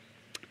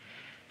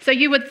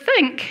you would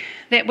think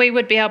that we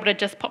would be able to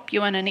just pop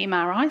you in an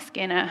MRI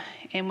scanner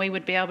and we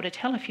would be able to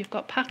tell if you've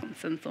got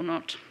Parkinson's or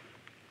not.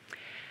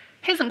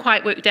 Hasn't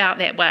quite worked out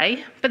that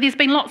way, but there's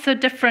been lots of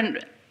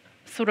different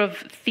sort of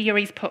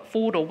theories put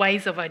forward or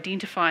ways of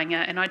identifying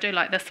it, and I do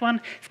like this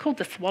one. It's called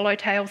the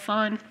swallowtail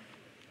sign.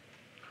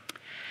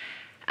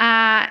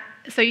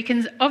 So you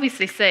can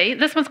obviously see,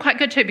 this one's quite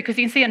good too, because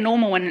you can see a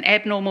normal and an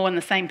abnormal in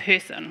the same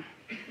person.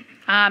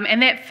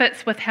 And that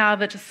fits with how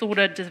the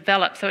disorder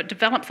develops. So it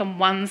develops on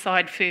one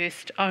side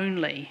first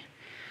only.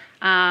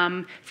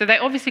 So they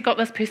obviously got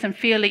this person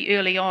fairly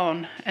early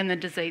on in the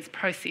disease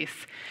process.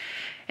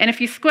 And if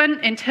you squint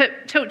and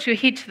tilt your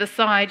head to the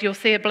side, you'll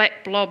see a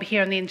black blob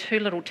here and then two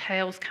little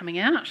tails coming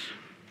out.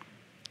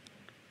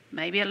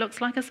 Maybe it looks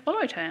like a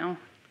swallowtail.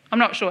 I'm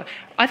not sure.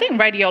 I think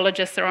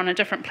radiologists are on a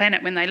different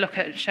planet when they look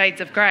at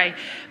shades of grey.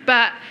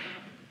 But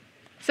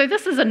so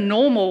this is a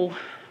normal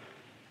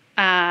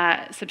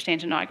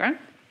substantia nigra,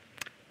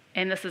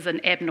 and this is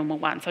an abnormal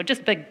one. So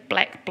just big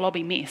black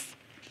blobby mess.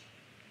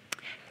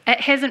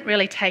 It hasn't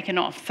really taken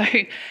off. So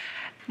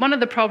one of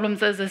the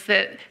problems is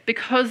that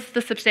because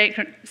the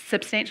substantia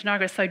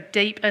nigra is so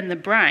deep in the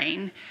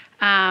brain,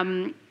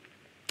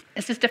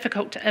 it's just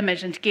difficult to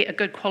image and to get a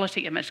good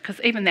quality image, because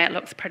even that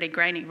looks pretty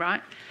grainy,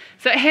 right?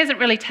 So it hasn't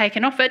really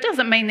taken off. It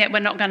doesn't mean that we're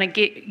not going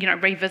to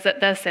revisit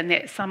this and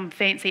that some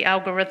fancy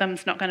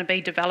algorithm's not going to be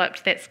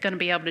developed that's going to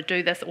be able to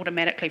do this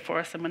automatically for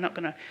us, and we're not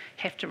going to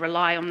have to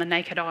rely on the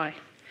naked eye.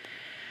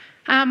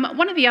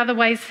 One of the other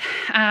ways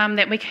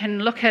that we can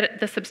look at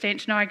the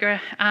substantia nigra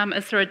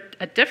is through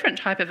a different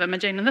type of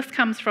imaging, and this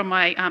comes from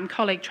my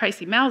colleague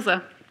Tracy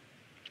Mauser.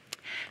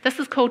 This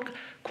is called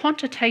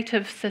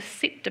quantitative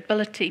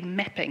susceptibility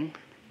mapping.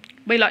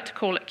 We like to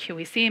call it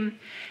QSM,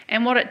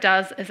 and what it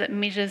does is it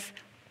measures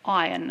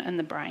iron in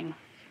the brain.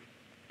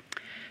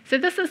 So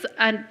this is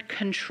a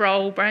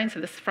control brain, so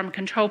this is from a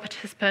control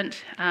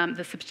participant.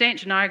 The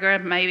substantia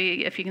nigra,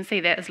 maybe if you can see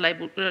that, is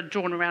labelled,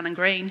 drawn around in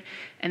green,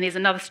 and there's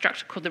another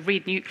structure called the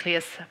red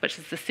nucleus, which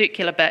is the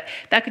circular bit.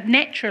 They're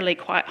naturally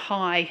quite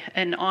high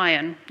in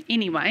iron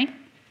anyway,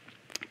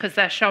 because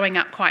they're showing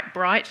up quite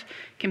bright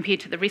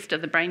compared to the rest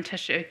of the brain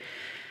tissue.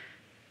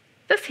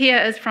 This here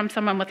is from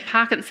someone with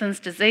Parkinson's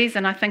disease,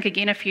 and I think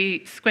again if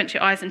you squint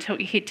your eyes and tilt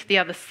your head to the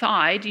other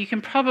side, you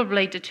can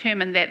probably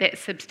determine that that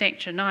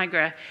substantia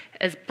nigra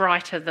is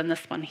brighter than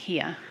this one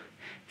here.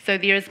 So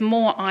there is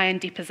more iron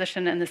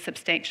deposition in the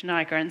substantia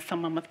nigra in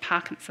someone with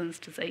Parkinson's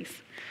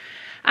disease.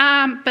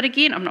 But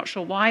again, I'm not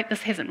sure why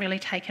this hasn't really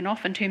taken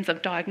off in terms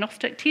of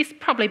diagnostic tests,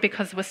 probably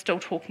because we're still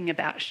talking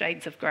about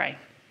shades of grey.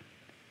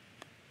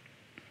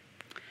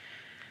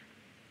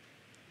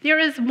 There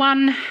is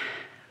one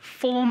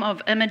form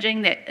of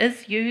imaging that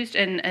is used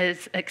and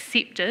is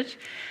accepted.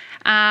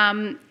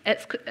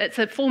 It's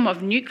a form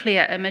of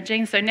nuclear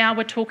imaging, so now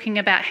we're talking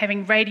about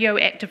having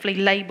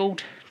radioactively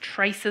labelled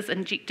traces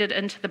injected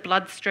into the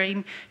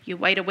bloodstream. You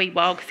wait a wee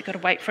while because you've got to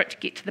wait for it to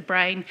get to the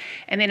brain,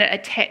 and then it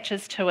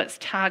attaches to its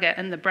target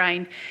in the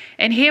brain.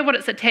 And here what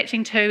it's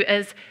attaching to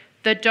is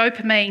the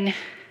dopamine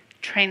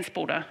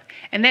transporter,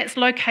 and that's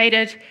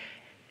located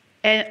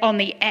on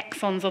the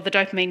axons of the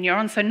dopamine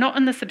neurons, so not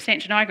in the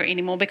substantia nigra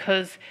anymore,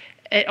 because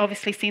it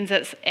obviously sends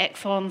its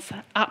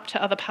axons up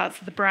to other parts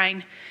of the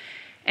brain.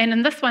 And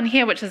in this one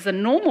here, which is a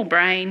normal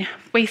brain,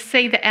 we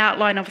see the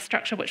outline of a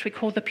structure which we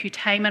call the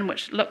putamen,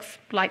 which looks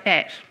like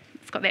that.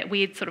 It's got that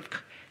weird sort of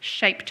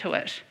shape to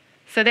it.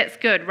 So that's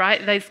good,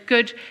 right? There's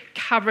good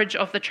coverage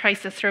of the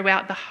tracer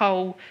throughout the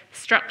whole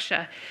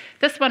structure.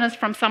 This one is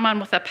from someone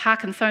with a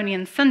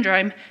Parkinsonian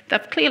syndrome.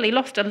 They've clearly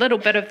lost a little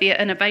bit of their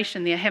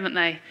innervation there, haven't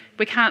they?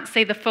 We can't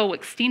see the full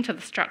extent of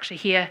the structure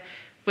here.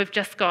 We've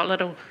just got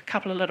a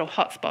couple of little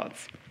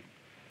hotspots.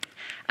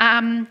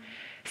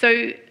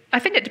 So I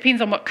think it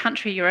depends on what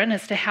country you're in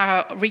as to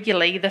how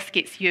regularly this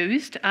gets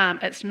used.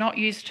 It's not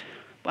used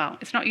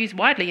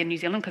widely in New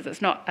Zealand because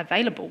it's not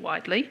available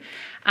widely,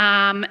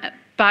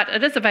 but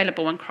it is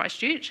available in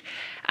Christchurch.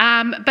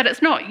 But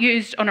it's not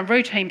used on a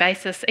routine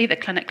basis either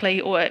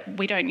clinically, or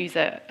we don't use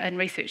it in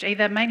research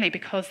either, mainly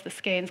because the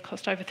scans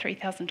cost over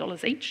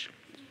 $3,000 each.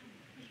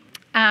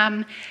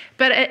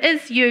 But it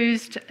is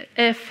used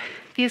if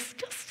there's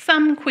just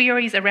some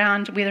queries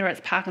around whether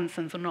it's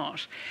Parkinson's or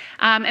not.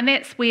 And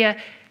that's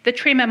where the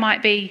tremor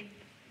might be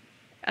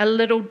a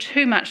little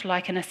too much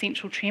like an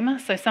essential tremor.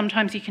 So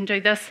sometimes you can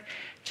do this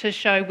to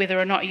show whether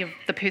or not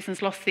the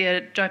person's lost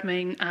their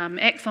dopamine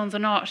axons or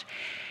not.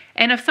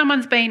 And if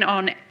someone's been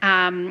on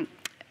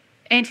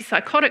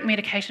antipsychotic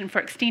medication for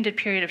an extended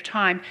period of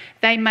time,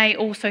 they may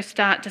also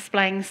start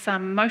displaying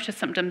some motor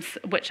symptoms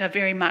which are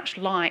very much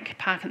like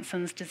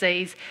Parkinson's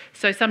disease.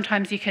 So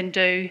sometimes you can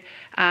do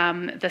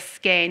the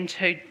scan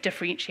to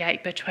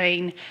differentiate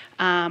between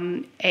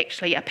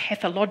actually a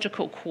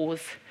pathological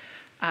cause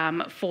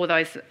for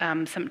those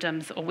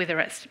symptoms, or whether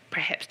it's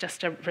perhaps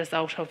just a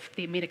result of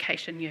their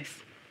medication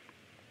use.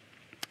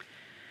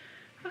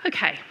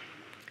 Okay.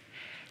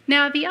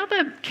 Now, the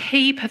other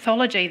key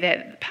pathology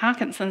that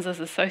Parkinson's is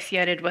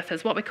associated with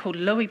is what we call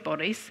Lewy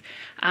bodies.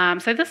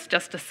 So this is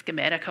just a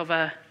schematic of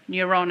a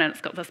neuron, and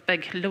it's got this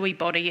big Lewy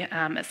body.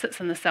 It sits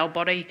in the cell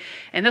body,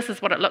 and this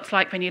is what it looks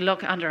like when you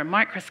look under a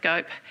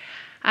microscope.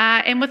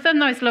 And within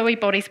those Lewy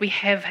bodies, we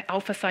have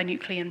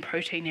alpha-synuclein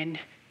protein, and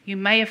you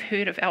may have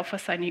heard of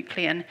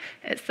alpha-synuclein.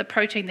 It's the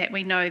protein that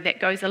we know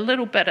that goes a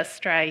little bit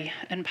astray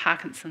in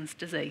Parkinson's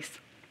disease.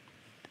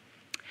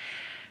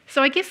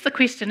 So I guess the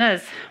question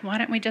is, why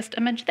don't we just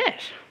image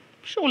that?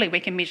 Surely we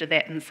can measure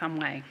that in some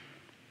way.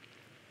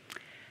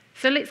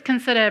 So let's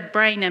consider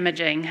brain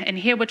imaging, and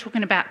here we're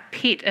talking about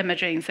PET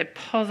imaging, so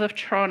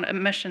positron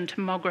emission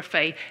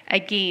tomography.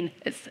 Again,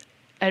 it's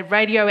a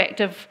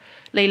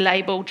radioactively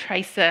labelled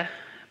tracer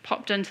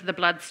popped into the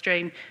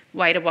bloodstream,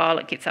 wait a while,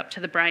 it gets up to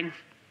the brain.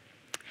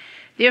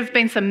 There have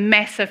been some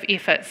massive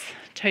efforts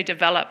to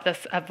develop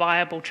a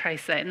viable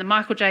tracer, and the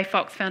Michael J.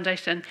 Fox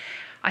Foundation,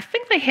 I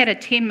think they had a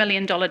 $10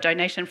 million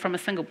donation from a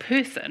single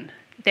person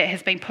that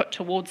has been put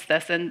towards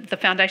this, and the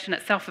foundation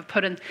itself have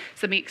put in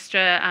some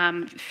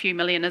extra few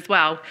million as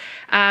well.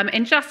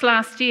 And just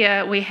last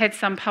year, we had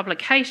some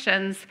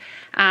publications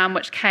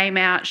which came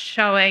out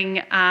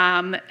showing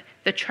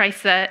the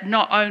tracer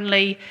not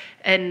only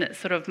in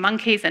sort of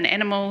monkeys and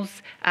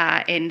animals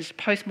and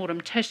post-mortem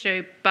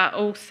tissue, but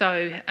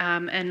also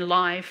in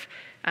live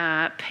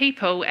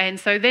people. And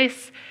so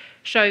this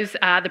shows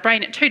the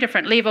brain at two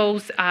different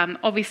levels.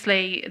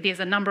 Obviously, there's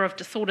a number of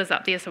disorders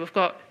up there, so we've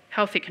got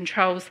healthy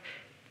controls,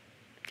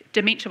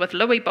 dementia with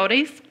Lewy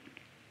bodies,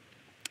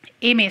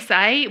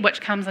 MSA,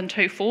 which comes in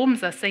two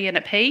forms, a C and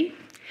a P,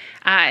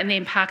 and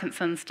then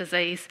Parkinson's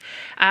disease.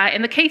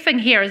 And the key thing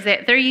here is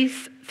that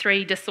these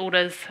three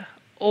disorders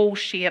all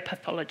share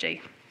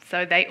pathology.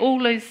 So they all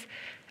lose,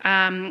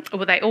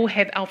 they all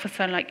have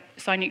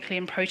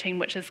alpha-synuclein protein,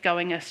 which is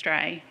going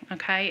astray,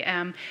 okay?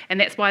 And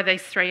that's why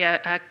these three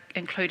are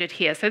included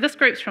here. So this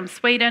group's from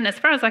Sweden. As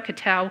far as I could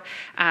tell,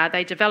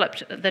 they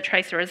developed the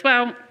tracer as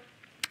well.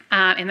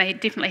 And they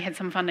definitely had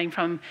some funding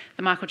from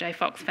the Michael J.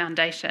 Fox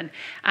Foundation.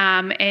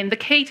 And the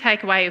key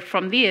takeaway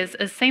from theirs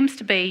seems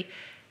to be,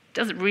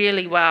 does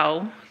really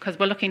well, because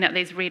we're looking at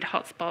these red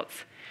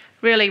hotspots,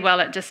 really well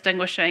at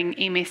distinguishing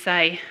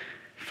MSA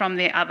from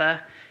their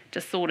other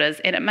disorders.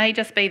 And it may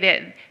just be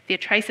that their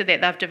tracer that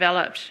they've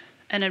developed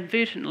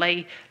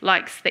inadvertently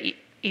likes the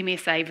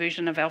MSA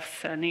version of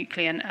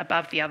alpha-synuclein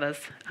above the others.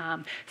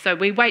 So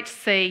we wait to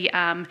see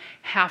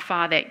how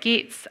far that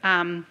gets.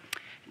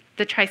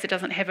 The tracer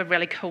doesn't have a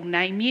really cool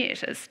name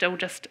yet. It's still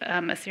just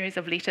a series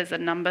of letters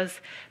and numbers,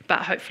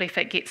 but hopefully if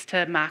it gets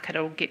to market,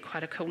 it'll get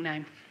quite a cool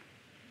name.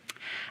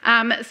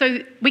 So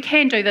we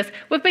can do this.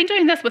 We've been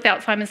doing this with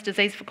Alzheimer's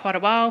disease for quite a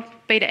while.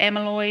 Beta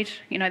amyloid,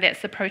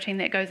 that's the protein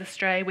that goes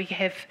astray. We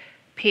have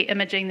PET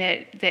imaging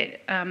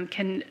that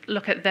can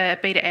look at the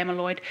beta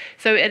amyloid.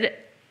 So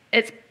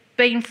it's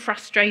been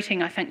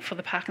frustrating, I think, for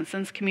the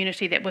Parkinson's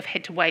community that we've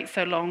had to wait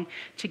so long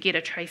to get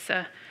a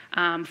tracer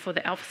for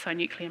the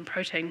alpha-synuclein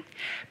protein.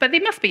 But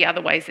there must be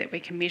other ways that we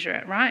can measure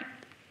it, right?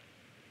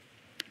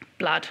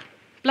 Blood.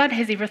 Blood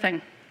has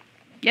everything,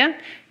 yeah?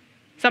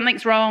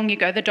 Something's wrong, you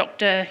go to the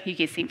doctor, you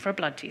get sent for a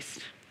blood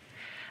test.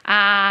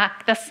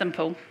 They're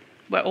simple.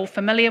 We're all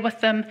familiar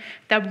with them.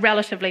 They're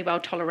relatively well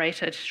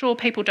tolerated. Sure,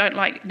 people don't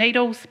like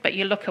needles, but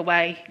you look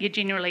away, you're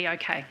generally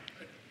okay.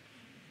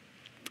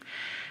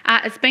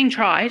 It's been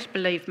tried,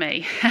 believe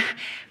me,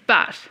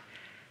 but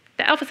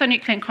the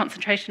alpha-synuclein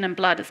concentration in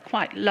blood is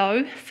quite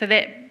low, so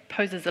that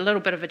poses a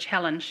little bit of a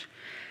challenge.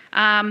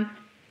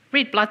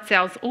 Red blood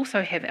cells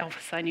also have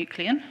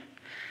alpha-synuclein,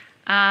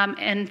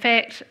 In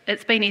fact,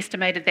 it's been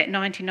estimated that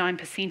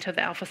 99% of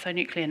the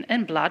alpha-synuclein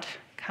in blood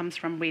comes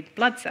from red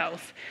blood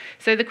cells.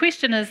 So the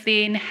question is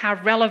then, how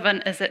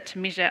relevant is it to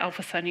measure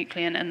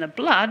alpha-synuclein in the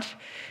blood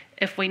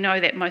if we know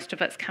that most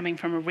of it's coming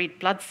from a red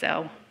blood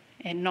cell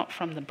and not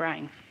from the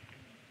brain?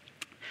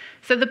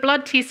 So the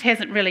blood test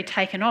hasn't really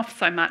taken off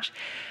so much,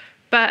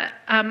 but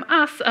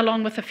us,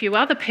 along with a few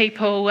other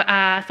people,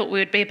 thought we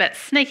would be a bit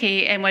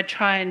sneaky and would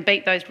try and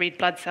beat those red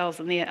blood cells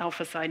and their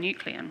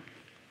alpha-synuclein.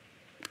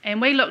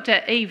 And we looked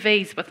at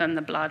EVs within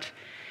the blood.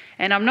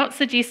 And I'm not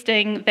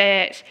suggesting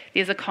that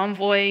there's a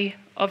convoy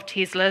of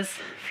Teslas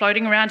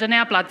floating around in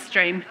our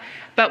bloodstream,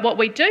 but what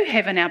we do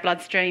have in our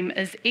bloodstream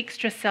is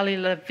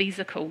extracellular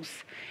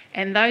vesicles.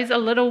 And those are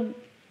little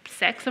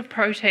sacs of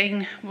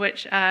protein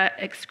which are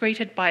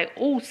excreted by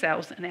all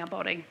cells in our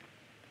body.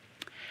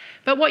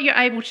 But what you're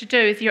able to do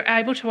is you're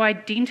able to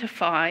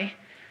identify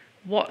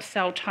what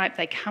cell type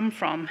they come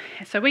from.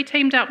 So we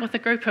teamed up with a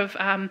group of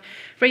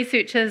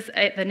researchers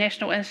at the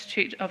National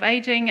Institute of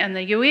Aging in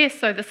the US.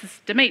 So this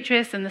is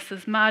Demetrius and this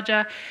is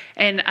Marja.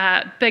 And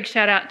big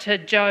shout out to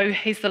Joe.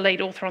 He's the lead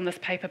author on this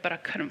paper, but I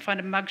couldn't find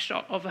a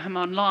mugshot of him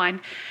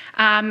online.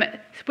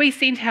 We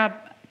sent our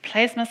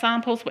plasma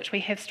samples, which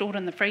we have stored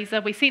in the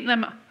freezer. We sent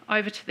them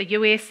over to the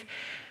US.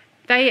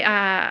 They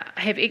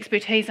have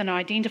expertise in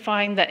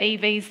identifying the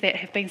EVs that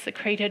have been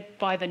secreted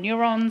by the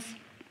neurons.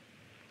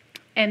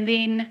 And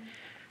then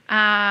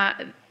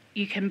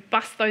you can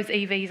bust those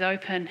EVs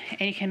open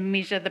and you can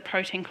measure the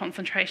protein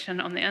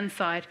concentration on the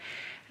inside.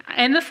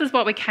 And this is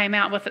what we came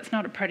out with. It's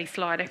not a pretty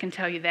slide, I can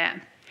tell you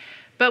that.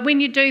 But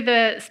when you do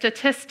the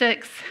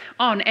statistics,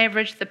 on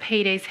average, the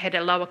PDs had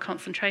a lower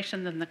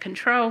concentration than the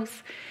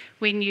controls.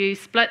 When you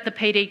split the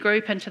PD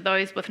group into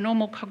those with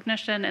normal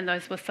cognition and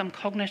those with some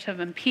cognitive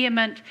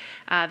impairment,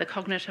 the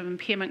cognitive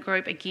impairment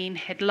group, again,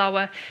 had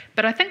lower.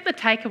 But I think the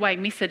takeaway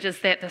message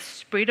is that the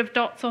spread of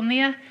dots on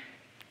there,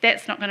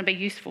 that's not going to be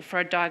useful for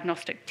a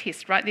diagnostic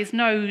test, right? There's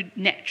no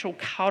natural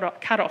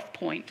cut-off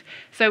point.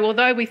 So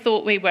although we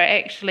thought we were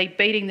actually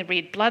beating the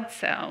red blood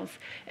cells,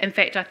 in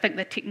fact, I think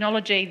the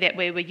technology that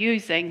we were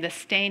using, the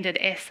standard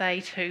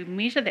assay to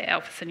measure the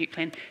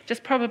alpha-synuclein,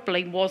 just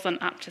probably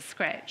wasn't up to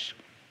scratch.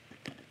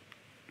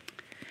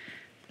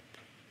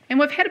 And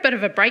we've had a bit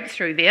of a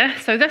breakthrough there.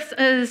 So this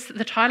is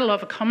the title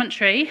of a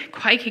commentary,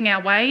 Quaking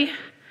Our Way,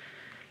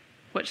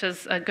 which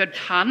is a good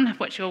pun,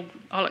 which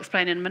I'll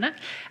explain in a minute,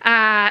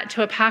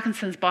 to a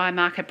Parkinson's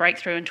biomarker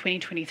breakthrough in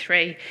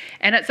 2023.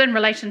 And it's in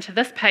relation to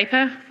this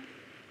paper,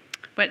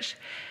 which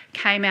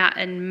came out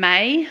in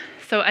May.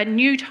 So a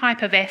new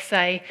type of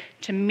assay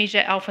to measure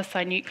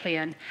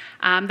alpha-synuclein.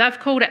 They've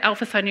called it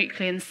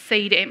alpha-synuclein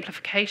seed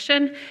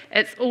amplification.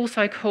 It's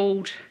also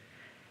called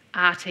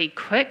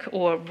RT-QuIC,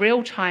 or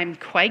real-time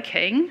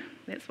quaking.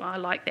 That's why I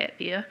like that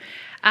there.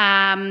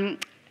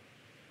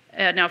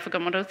 Now I've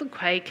forgotten what it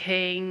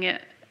was,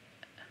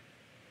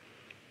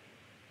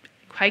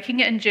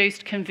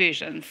 quaking-induced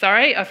conversion.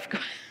 Sorry, I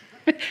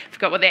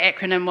forgot what the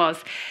acronym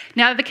was.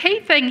 Now the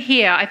key thing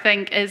here, I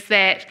think, is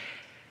that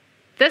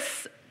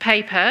this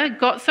paper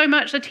got so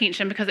much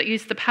attention because it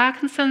used the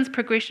Parkinson's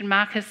Progression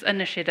Markers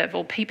Initiative,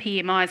 or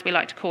PPMI as we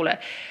like to call it.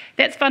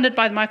 That's funded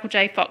by the Michael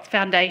J. Fox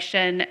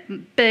Foundation,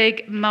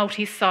 big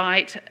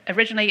multi-site,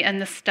 originally in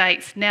the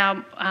States,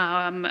 now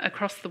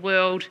across the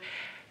world.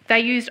 They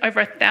used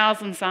over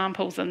 1,000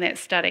 samples in that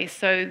study,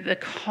 so the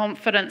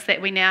confidence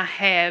that we now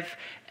have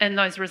in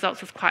those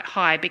results is quite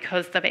high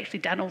because they've actually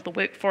done all the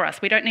work for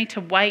us. We don't need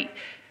to wait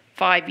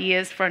 5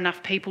 years for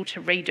enough people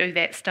to redo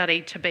that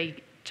study to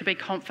be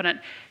confident.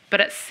 But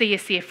it's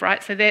CSF,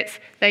 right? So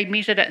they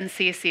measured it in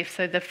CSF,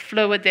 so the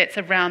fluid that's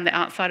around the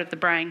outside of the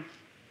brain.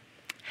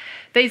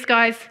 These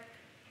guys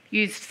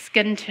used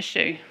skin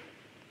tissue,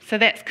 so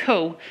that's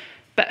cool.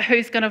 But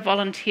who's going to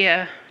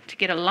volunteer to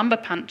get a lumbar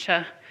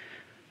puncture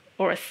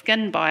or a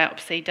skin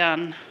biopsy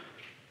done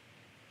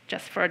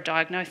just for a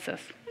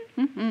diagnosis?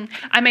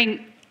 I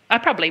mean, I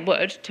probably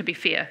would, to be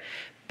fair.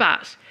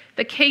 But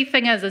the key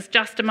thing is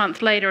just a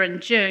month later in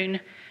June,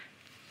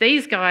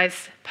 these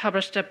guys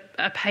published a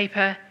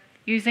paper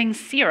using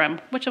serum,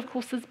 which of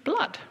course is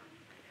blood.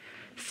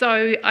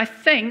 So I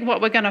think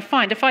what we're going to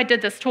find, if I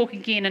did this talk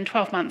again in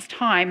 12 months'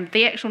 time,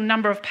 the actual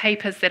number of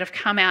papers that have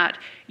come out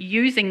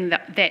using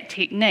that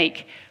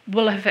technique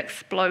will have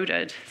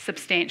exploded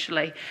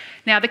substantially.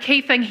 Now, the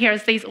key thing here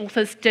is these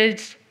authors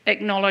did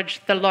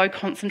acknowledge the low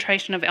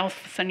concentration of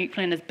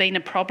alpha-synuclein as being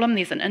a problem.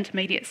 There's an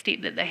intermediate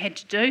step that they had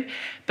to do,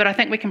 but I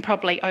think we can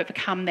probably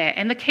overcome that.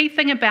 And the key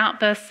thing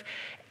about this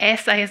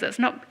assay is it's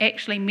not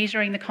actually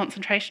measuring the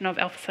concentration of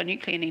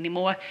alpha-synuclein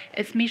anymore,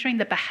 it's measuring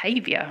the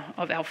behaviour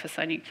of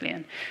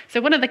alpha-synuclein.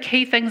 So one of the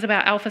key things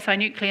about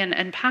alpha-synuclein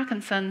in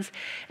Parkinson's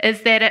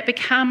is that it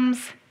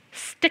becomes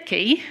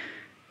sticky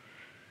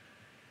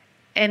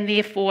and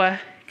therefore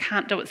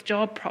can't do its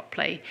job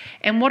properly.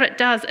 And what it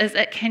does is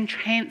it can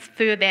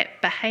transfer that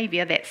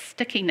behaviour, that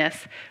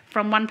stickiness,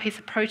 from one piece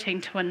of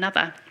protein to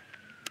another.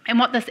 And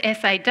what this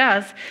assay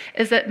does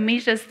is it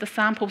measures the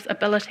sample's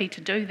ability to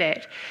do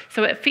that.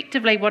 So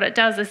effectively what it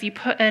does is you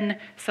put in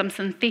some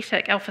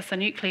synthetic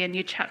alpha-synuclein,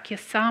 you chuck your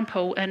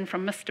sample in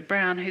from Mr.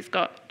 Brown, who's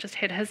just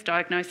had his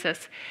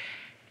diagnosis,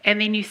 and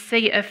then you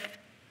see if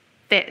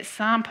that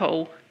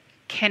sample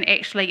can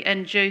actually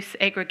induce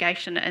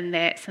aggregation in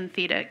that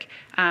synthetic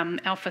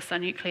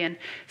alpha-synuclein.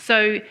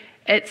 So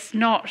it's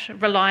not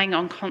relying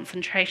on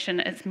concentration,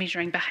 it's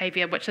measuring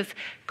behaviour, which is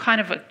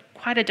kind of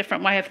quite a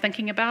different way of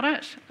thinking about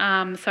it.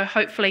 So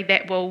hopefully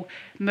that will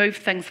move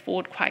things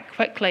forward quite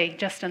quickly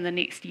just in the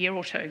next year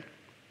or two.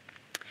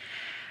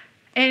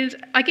 And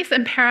I guess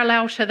in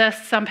parallel to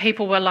this, some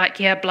people were like,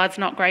 yeah, blood's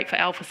not great for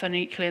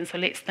alpha-synuclein, so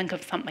let's think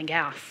of something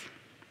else.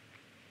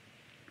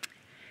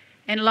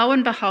 And lo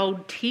and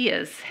behold,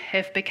 tears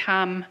have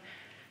become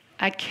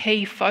a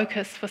key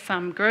focus for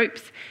some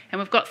groups. And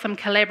we've got some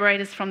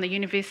collaborators from the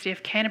University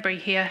of Canterbury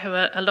here who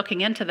are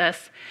looking into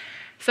this.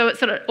 So it's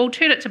sort of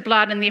alternate to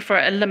blood, and therefore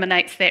it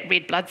eliminates that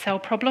red blood cell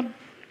problem.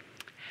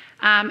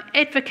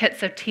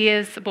 Advocates of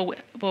tears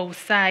will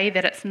say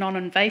that it's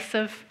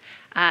non-invasive,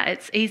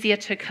 it's easier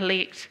to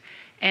collect,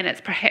 and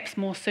it's perhaps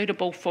more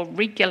suitable for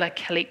regular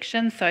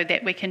collection so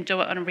that we can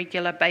do it on a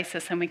regular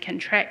basis and we can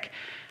track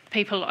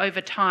people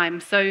over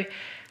time. So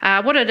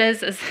what it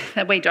is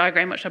a wee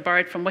diagram which I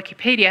borrowed from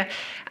Wikipedia.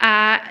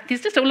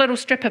 There's just a little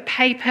strip of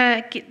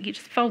paper, you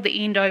just fold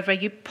the end over,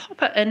 you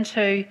pop it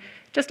into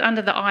just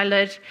under the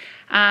eyelid,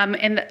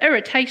 and the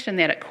irritation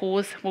that it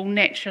causes will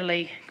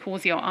naturally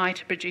cause your eye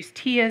to produce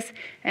tears,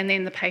 and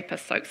then the paper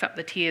soaks up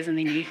the tears, and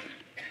then you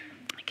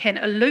can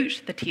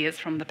elute the tears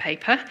from the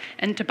paper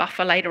into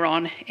buffer later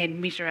on and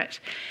measure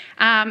it.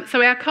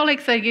 So our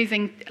colleagues are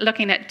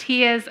looking at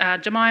tears.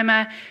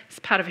 Jemima is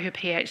part of her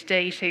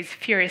PhD. She's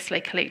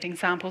furiously collecting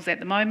samples at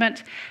the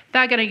moment.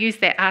 They're going to use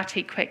that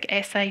RT-Quick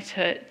assay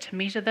to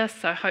measure this,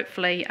 so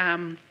hopefully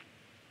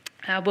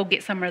we'll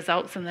get some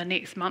results in the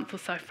next month or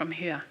so from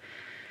her.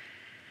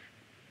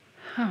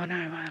 Oh no,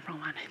 wrong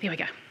one. There we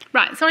go.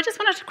 Right, so I just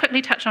wanted to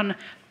quickly touch on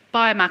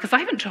biomarkers. I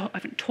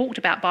haven't talked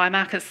about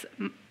biomarkers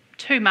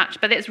too much,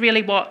 but that's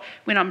really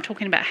when I'm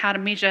talking about how to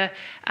measure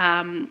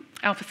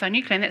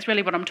alpha-synuclein, that's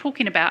really what I'm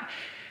talking about.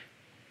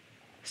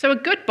 So a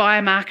good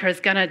biomarker is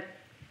going to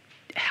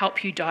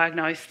help you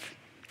diagnose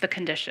the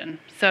condition.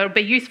 So it'll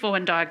be useful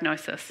in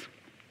diagnosis.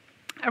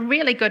 A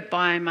really good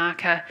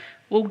biomarker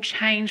will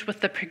change with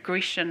the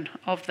progression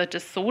of the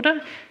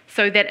disorder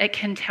so that it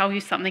can tell you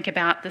something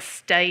about the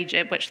stage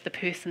at which the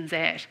person's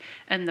at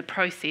in the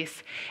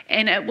process.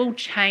 And it will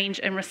change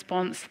in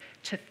response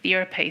to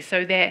therapy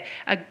so that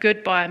a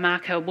good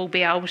biomarker will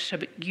be able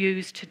to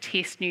use to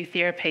test new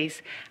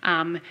therapies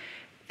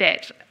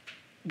that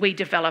we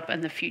develop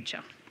in the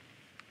future.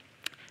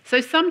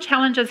 So some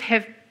challenges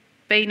have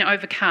been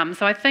overcome.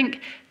 So I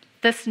think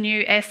this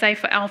new assay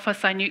for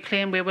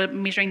alpha-synuclein, where we're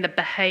measuring the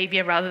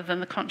behaviour rather than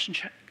the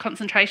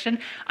concentration,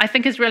 I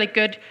think is really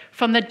good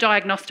from the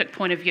diagnostic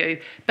point of view.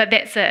 But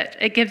that's it.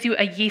 It gives you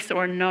a yes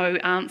or a no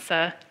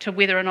answer to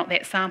whether or not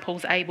that sample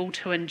is able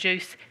to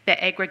induce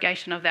that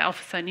aggregation of the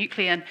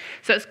alpha-synuclein.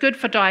 So it's good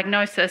for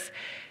diagnosis.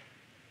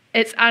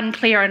 It's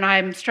unclear, and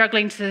I'm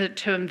struggling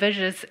to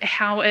envisage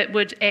how it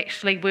would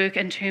actually work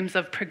in terms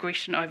of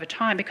progression over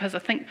time, because I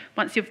think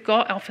once you've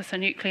got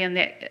alpha-synuclein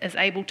that is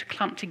able to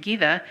clump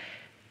together,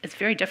 it's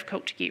very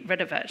difficult to get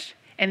rid of it.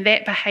 And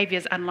that behaviour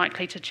is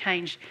unlikely to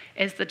change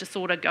as the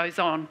disorder goes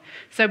on.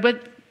 So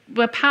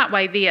we're part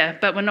way there,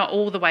 but we're not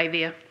all the way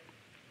there.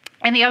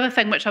 And the other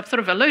thing which I've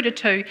sort of alluded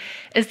to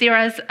is there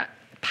is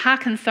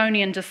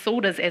Parkinsonian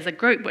disorders as a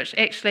group, which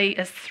actually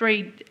is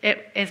three,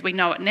 as we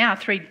know it now,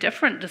 three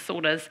different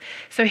disorders.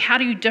 So how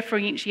do you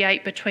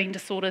differentiate between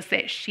disorders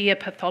that share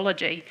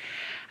pathology?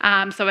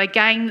 So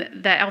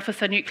again, the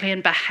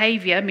alpha-synuclein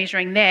behaviour,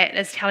 measuring that,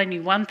 is telling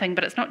you one thing,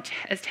 but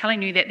it's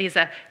telling you that there's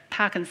a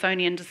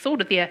Parkinsonian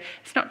disorder there.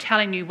 It's not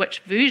telling you which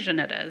version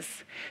it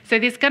is. So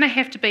there's going to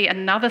have to be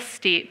another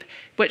step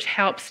which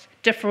helps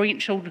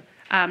differential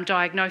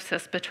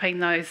diagnosis between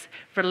those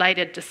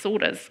related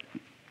disorders.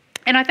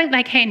 And I think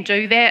they can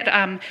do that.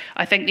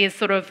 I think there's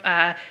sort of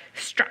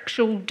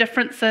structural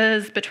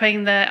differences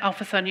between the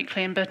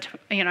alpha-synuclein,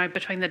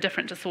 between the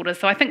different disorders.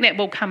 So I think that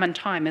will come in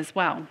time as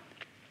well.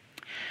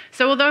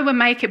 So although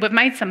we've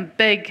made some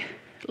big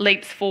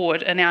leaps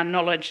forward in our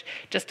knowledge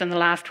just in the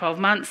last 12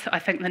 months, I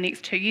think the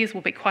next 2 years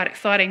will be quite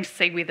exciting to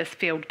see where this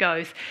field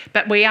goes.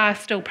 But we are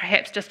still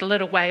perhaps just a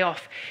little way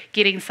off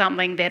getting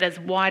something that is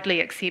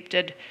widely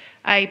accepted,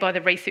 by the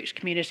research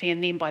community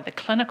and then by the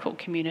clinical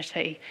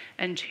community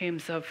in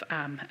terms of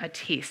a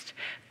test.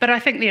 But I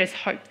think there's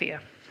hope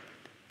there.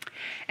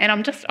 And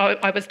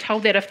I was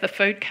told that if the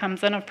food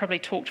comes in, I've probably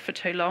talked for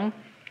too long.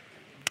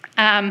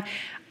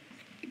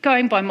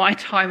 Going by my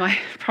time,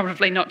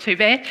 probably not too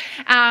bad.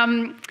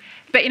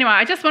 But anyway,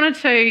 I just wanted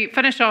to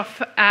finish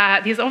off.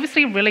 There's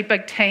obviously a really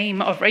big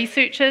team of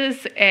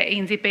researchers at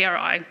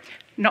NZBRI.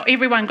 Not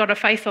everyone got a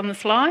face on the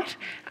slide,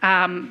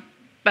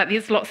 but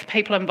there's lots of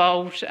people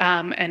involved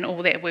in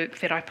all that work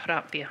that I put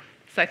up there.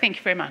 So thank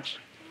you very much.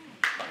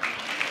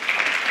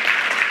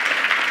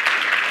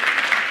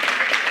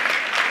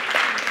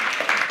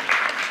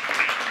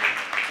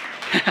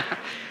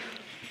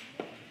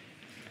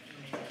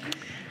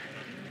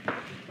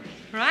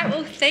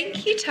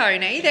 Thank you,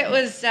 Toni. That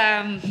was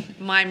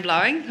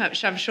mind-blowing.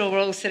 I'm sure we're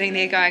all sitting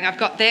there going, I've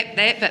got that,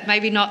 but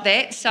maybe not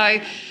that. So,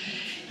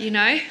 you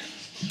know,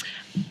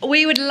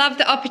 we would love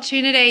the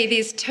opportunity.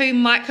 There's 2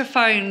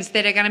 microphones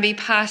that are going to be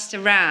passed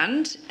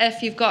around.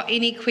 If you've got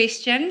any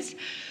questions,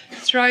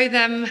 throw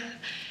them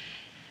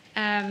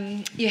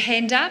your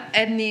hand up,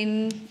 and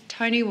then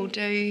Toni will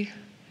do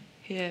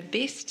her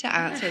best to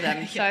answer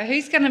them. So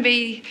who's going to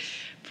be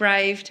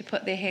brave to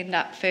put their hand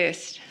up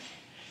first?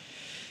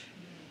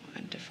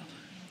 Wonderful.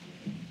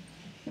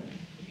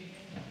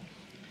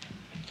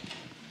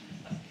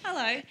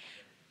 Hello.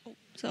 Oh,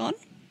 is it on?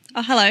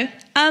 Oh, hello.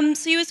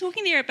 So you were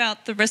talking there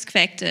about the risk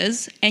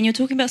factors, and you're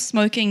talking about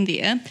smoking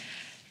there.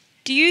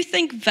 Do you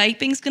think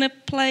vaping's going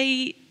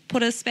to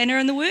put a spanner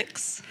in the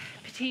works?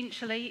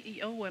 Potentially.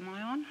 Oh, am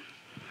I on?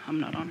 I'm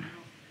not on.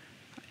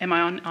 Am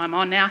I on? I'm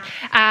on now.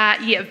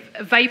 Yeah,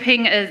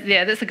 vaping is,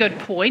 yeah, that's a good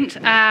point.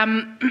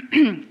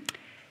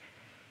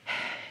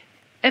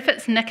 If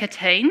it's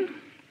nicotine,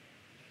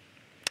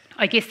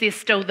 I guess there's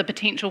still the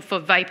potential for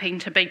vaping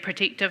to be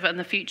protective in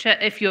the future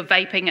if you're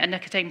vaping a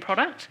nicotine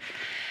product.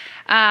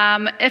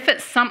 If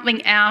it's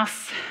something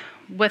else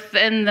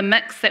within the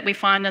mix that we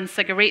find in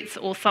cigarettes,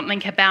 or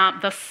something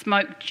about the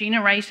smoke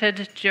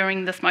generated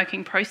during the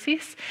smoking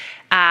process,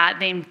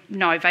 then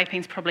no,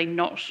 vaping's probably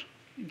not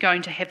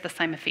going to have the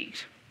same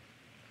effect.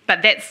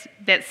 But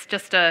that's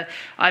just I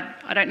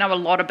don't know a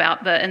lot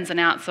about the ins and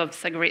outs of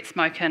cigarette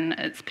smoke and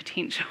its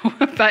potential.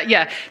 But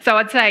yeah, so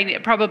I'd say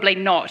probably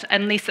not,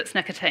 unless it's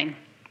nicotine.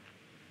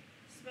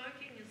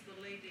 Smoking is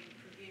the leading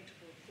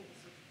preventable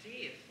cause of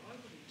death. I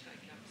wouldn't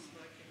take up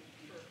smoking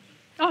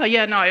for... Oh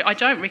yeah, no, I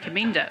don't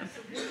recommend it.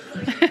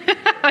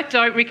 I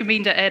don't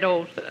recommend it at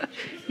all.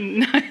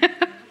 No.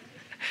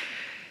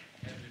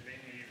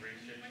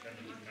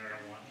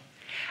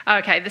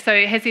 Okay,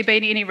 so has there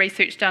been any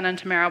research done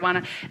into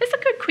marijuana? It's a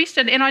good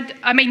question, and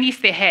I mean, yes,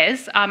 there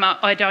has.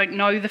 I don't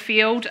know the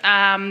field,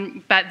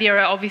 but there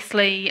are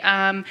obviously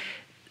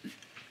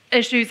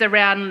issues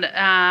around,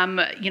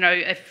 you know,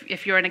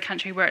 if you're in a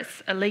country where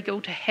it's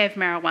illegal to have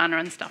marijuana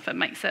and stuff, it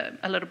makes it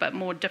a little bit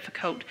more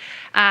difficult.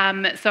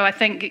 So I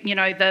think, you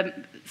know,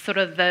 the sort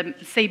of the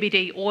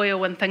CBD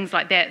oil and things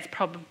like that is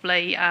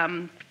probably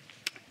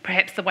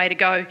perhaps the way to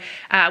go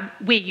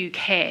where you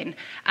can.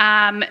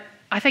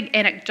 I think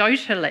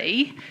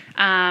anecdotally,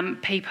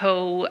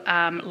 people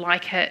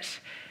like it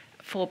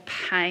for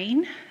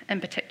pain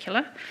in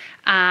particular,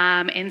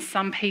 and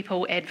some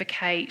people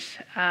advocate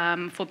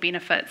for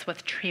benefits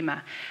with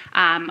tremor.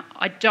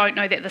 I don't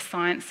know that the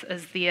science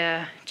is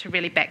there to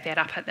really back that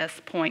up at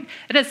this point.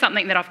 It is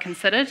something that I've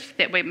considered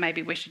that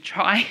maybe we should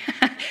try,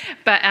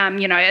 but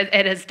you know,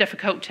 it is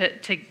difficult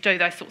to do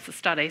those sorts of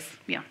studies.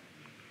 Yeah.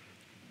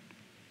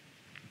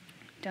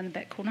 Down the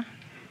back corner.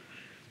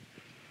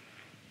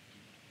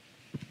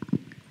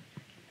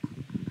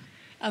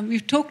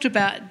 We've talked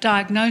about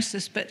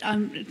diagnosis, but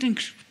in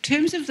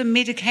terms of the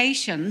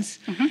medications,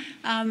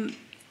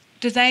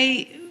 do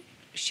they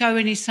show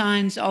any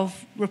signs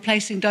of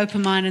replacing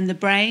dopamine in the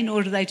brain,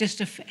 or do they just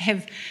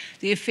have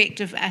the effect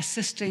of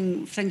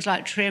assisting things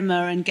like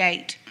tremor and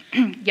gait?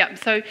 Yeah,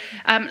 so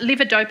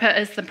levodopa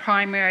is the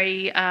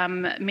primary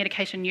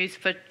medication used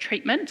for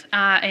treatment,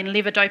 and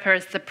levodopa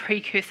is the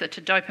precursor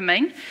to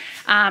dopamine.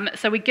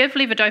 So we give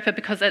levodopa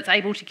because it's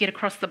able to get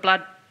across the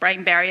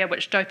blood-brain barrier,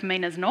 which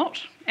dopamine is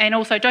not. And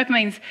also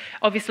dopamine's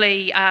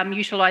obviously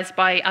utilised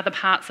by other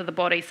parts of the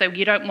body, so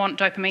you don't want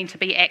dopamine to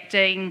be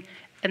acting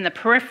in the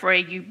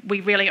periphery. We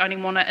really only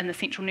want it in the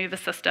central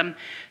nervous system.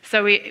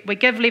 So we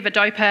give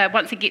levodopa.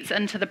 Once it gets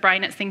into the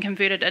brain, it's then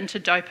converted into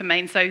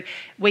dopamine. So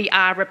we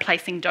are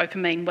replacing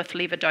dopamine with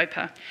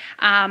levodopa.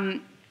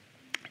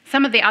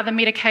 Some of the other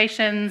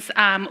medications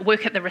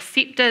work at the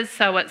receptors,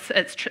 so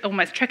it's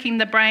almost tricking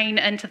the brain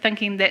into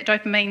thinking that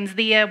dopamine's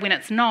there when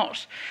it's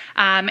not.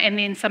 And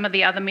then some of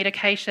the other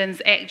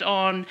medications act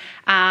on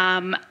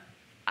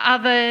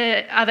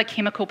other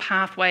chemical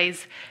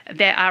pathways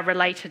that are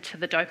related to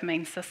the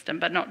dopamine system,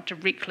 but not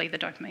directly the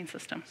dopamine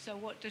system. So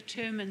what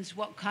determines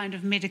what kind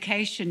of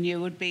medication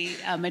you would be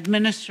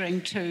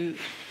administering to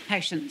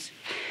patients?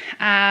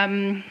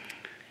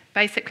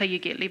 Basically, you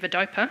get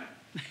levodopa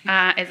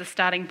as a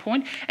starting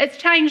point. It's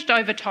changed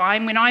over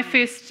time. When I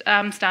first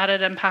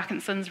started in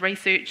Parkinson's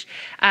research,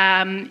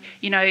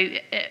 you know,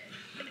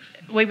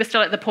 we were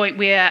still at the point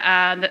where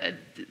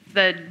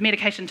the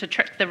medication to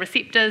trick the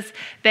receptors,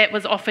 that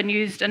was often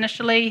used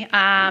initially,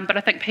 but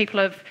I think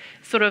people have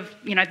sort of,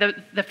 you know,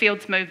 the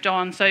field's moved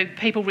on, so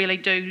people really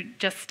do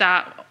just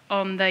start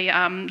on the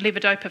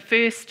levodopa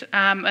first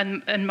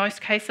in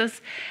most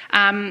cases.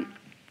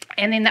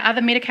 And then the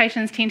other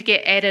medications tend to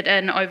get added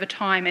in over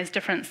time as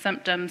different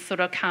symptoms sort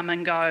of come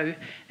and go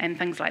and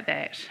things like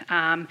that.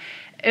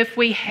 If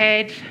we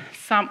had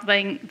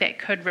something that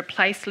could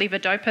replace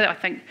levodopa, I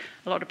think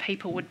a lot of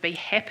people would be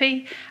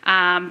happy,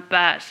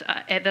 but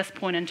at this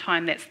point in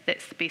time, that's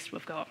the best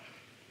we've got.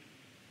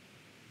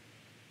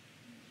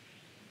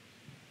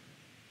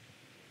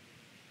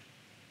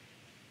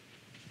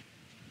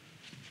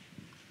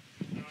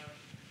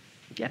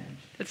 Yeah,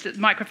 the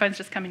microphone's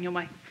just coming your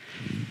way.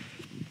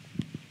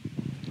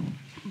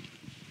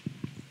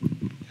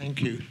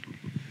 Thank you.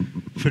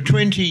 For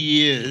 20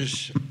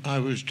 years, I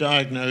was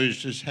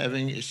diagnosed as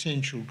having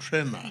essential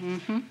tremor.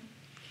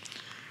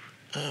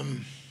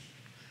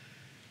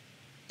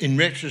 In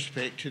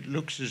retrospect, it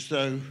looks as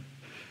though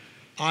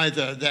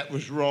either that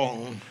was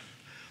wrong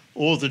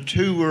or the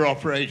two were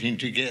operating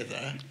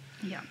together,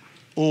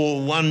 or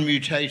one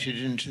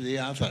mutated into the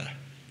other.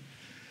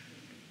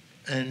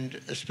 And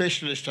a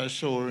specialist I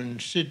saw in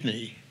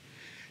Sydney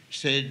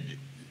said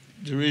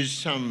there is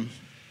some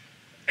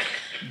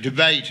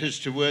debate as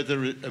to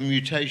whether a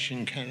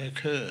mutation can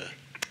occur.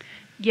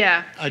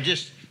 Yeah. I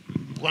just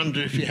wonder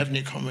if you have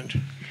any comment.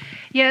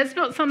 Yeah, it's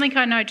not something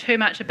I know too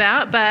much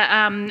about, but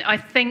I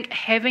think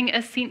having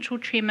essential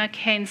tremor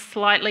can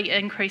slightly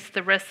increase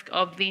the risk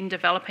of then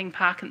developing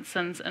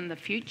Parkinson's in the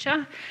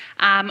future.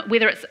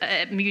 Whether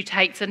it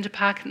mutates into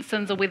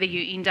Parkinson's or whether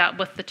you end up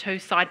with the two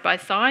side by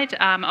side,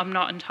 I'm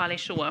not entirely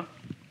sure.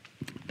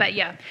 But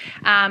yeah,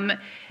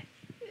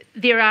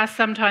 there are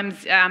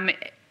sometimes, and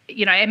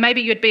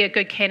maybe you'd be a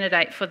good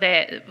candidate for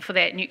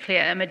that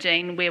nuclear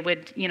imaging, where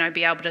we'd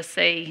be able to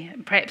see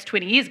perhaps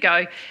 20 years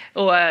ago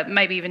or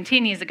maybe even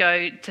 10 years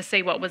ago to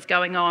see what was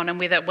going on and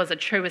whether it was a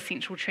true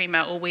essential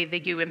tremor or whether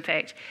you in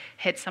fact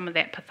had some of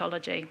that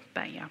pathology.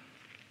 But yeah.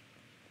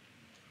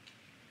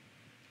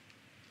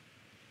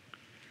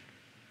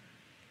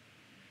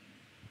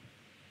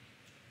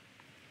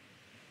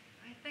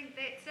 I think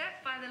that's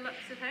it by the looks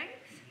of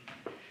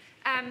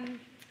things.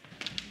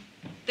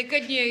 The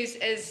good news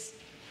is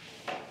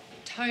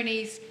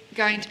Toni's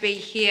going to be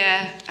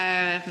here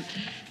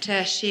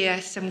to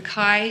share some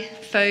Kai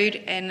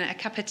food and a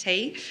cup of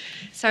tea.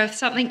 So if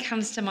something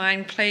comes to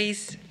mind,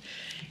 please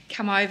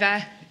come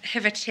over,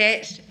 have a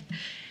chat.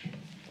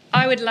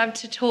 I would love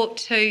to talk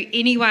to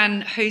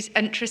anyone who's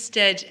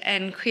interested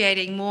in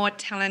creating more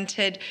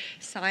talented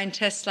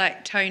scientists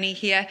like Toni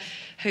here,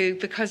 who,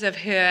 because of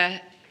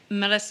her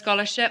Miller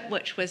Scholarship,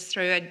 which was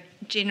through a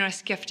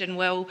generous gift and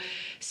will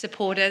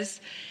supporters,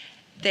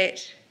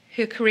 that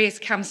her career's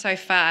come so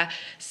far.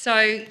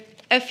 So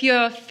if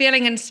you're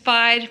feeling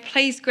inspired,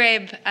 please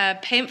grab a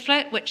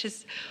pamphlet, which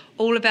is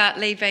all about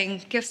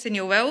leaving gifts in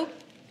your will,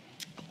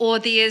 or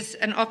there's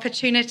an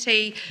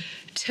opportunity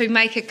to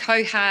make a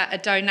cohort, a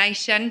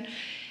donation,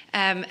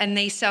 in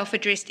these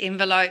self-addressed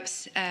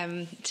envelopes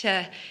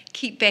to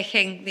keep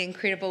backing the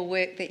incredible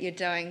work that you're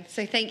doing.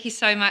 So thank you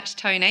so much,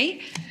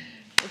 Toni.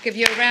 We'll give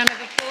you a round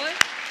of applause.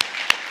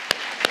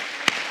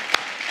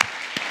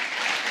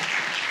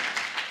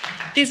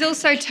 There's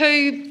also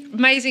two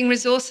amazing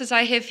resources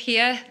I have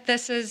here.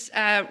 This is,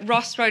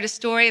 Ross wrote a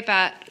story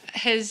about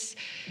his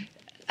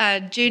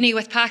journey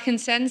with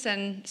Parkinson's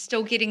and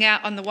still getting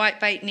out on the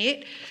whitebait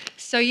net.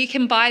 So you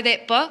can buy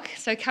that book.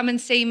 So come and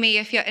see me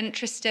if you're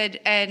interested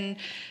in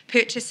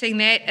purchasing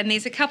that. And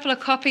there's a couple of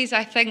copies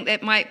I think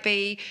that might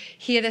be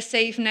here this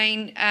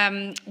evening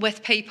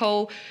with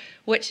people,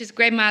 which is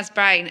Grandma's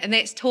Brain. And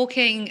that's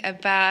talking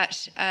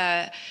about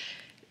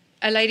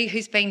a lady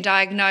who's been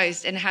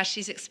diagnosed and how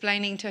she's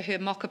explaining to her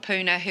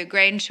mokopuna, her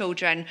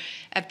grandchildren,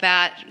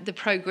 about the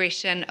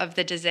progression of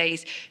the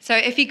disease. So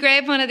if you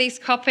grab one of these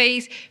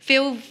copies,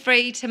 feel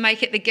free to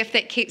make it the gift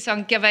that keeps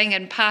on giving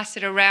and pass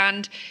it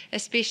around,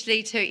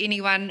 especially to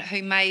anyone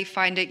who may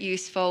find it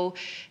useful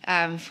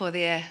for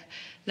their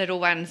little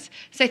ones.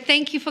 So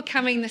thank you for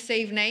coming this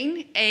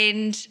evening,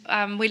 and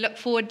we look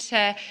forward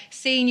to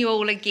seeing you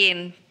all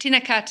again.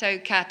 Tēnā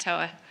koutou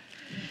katoa.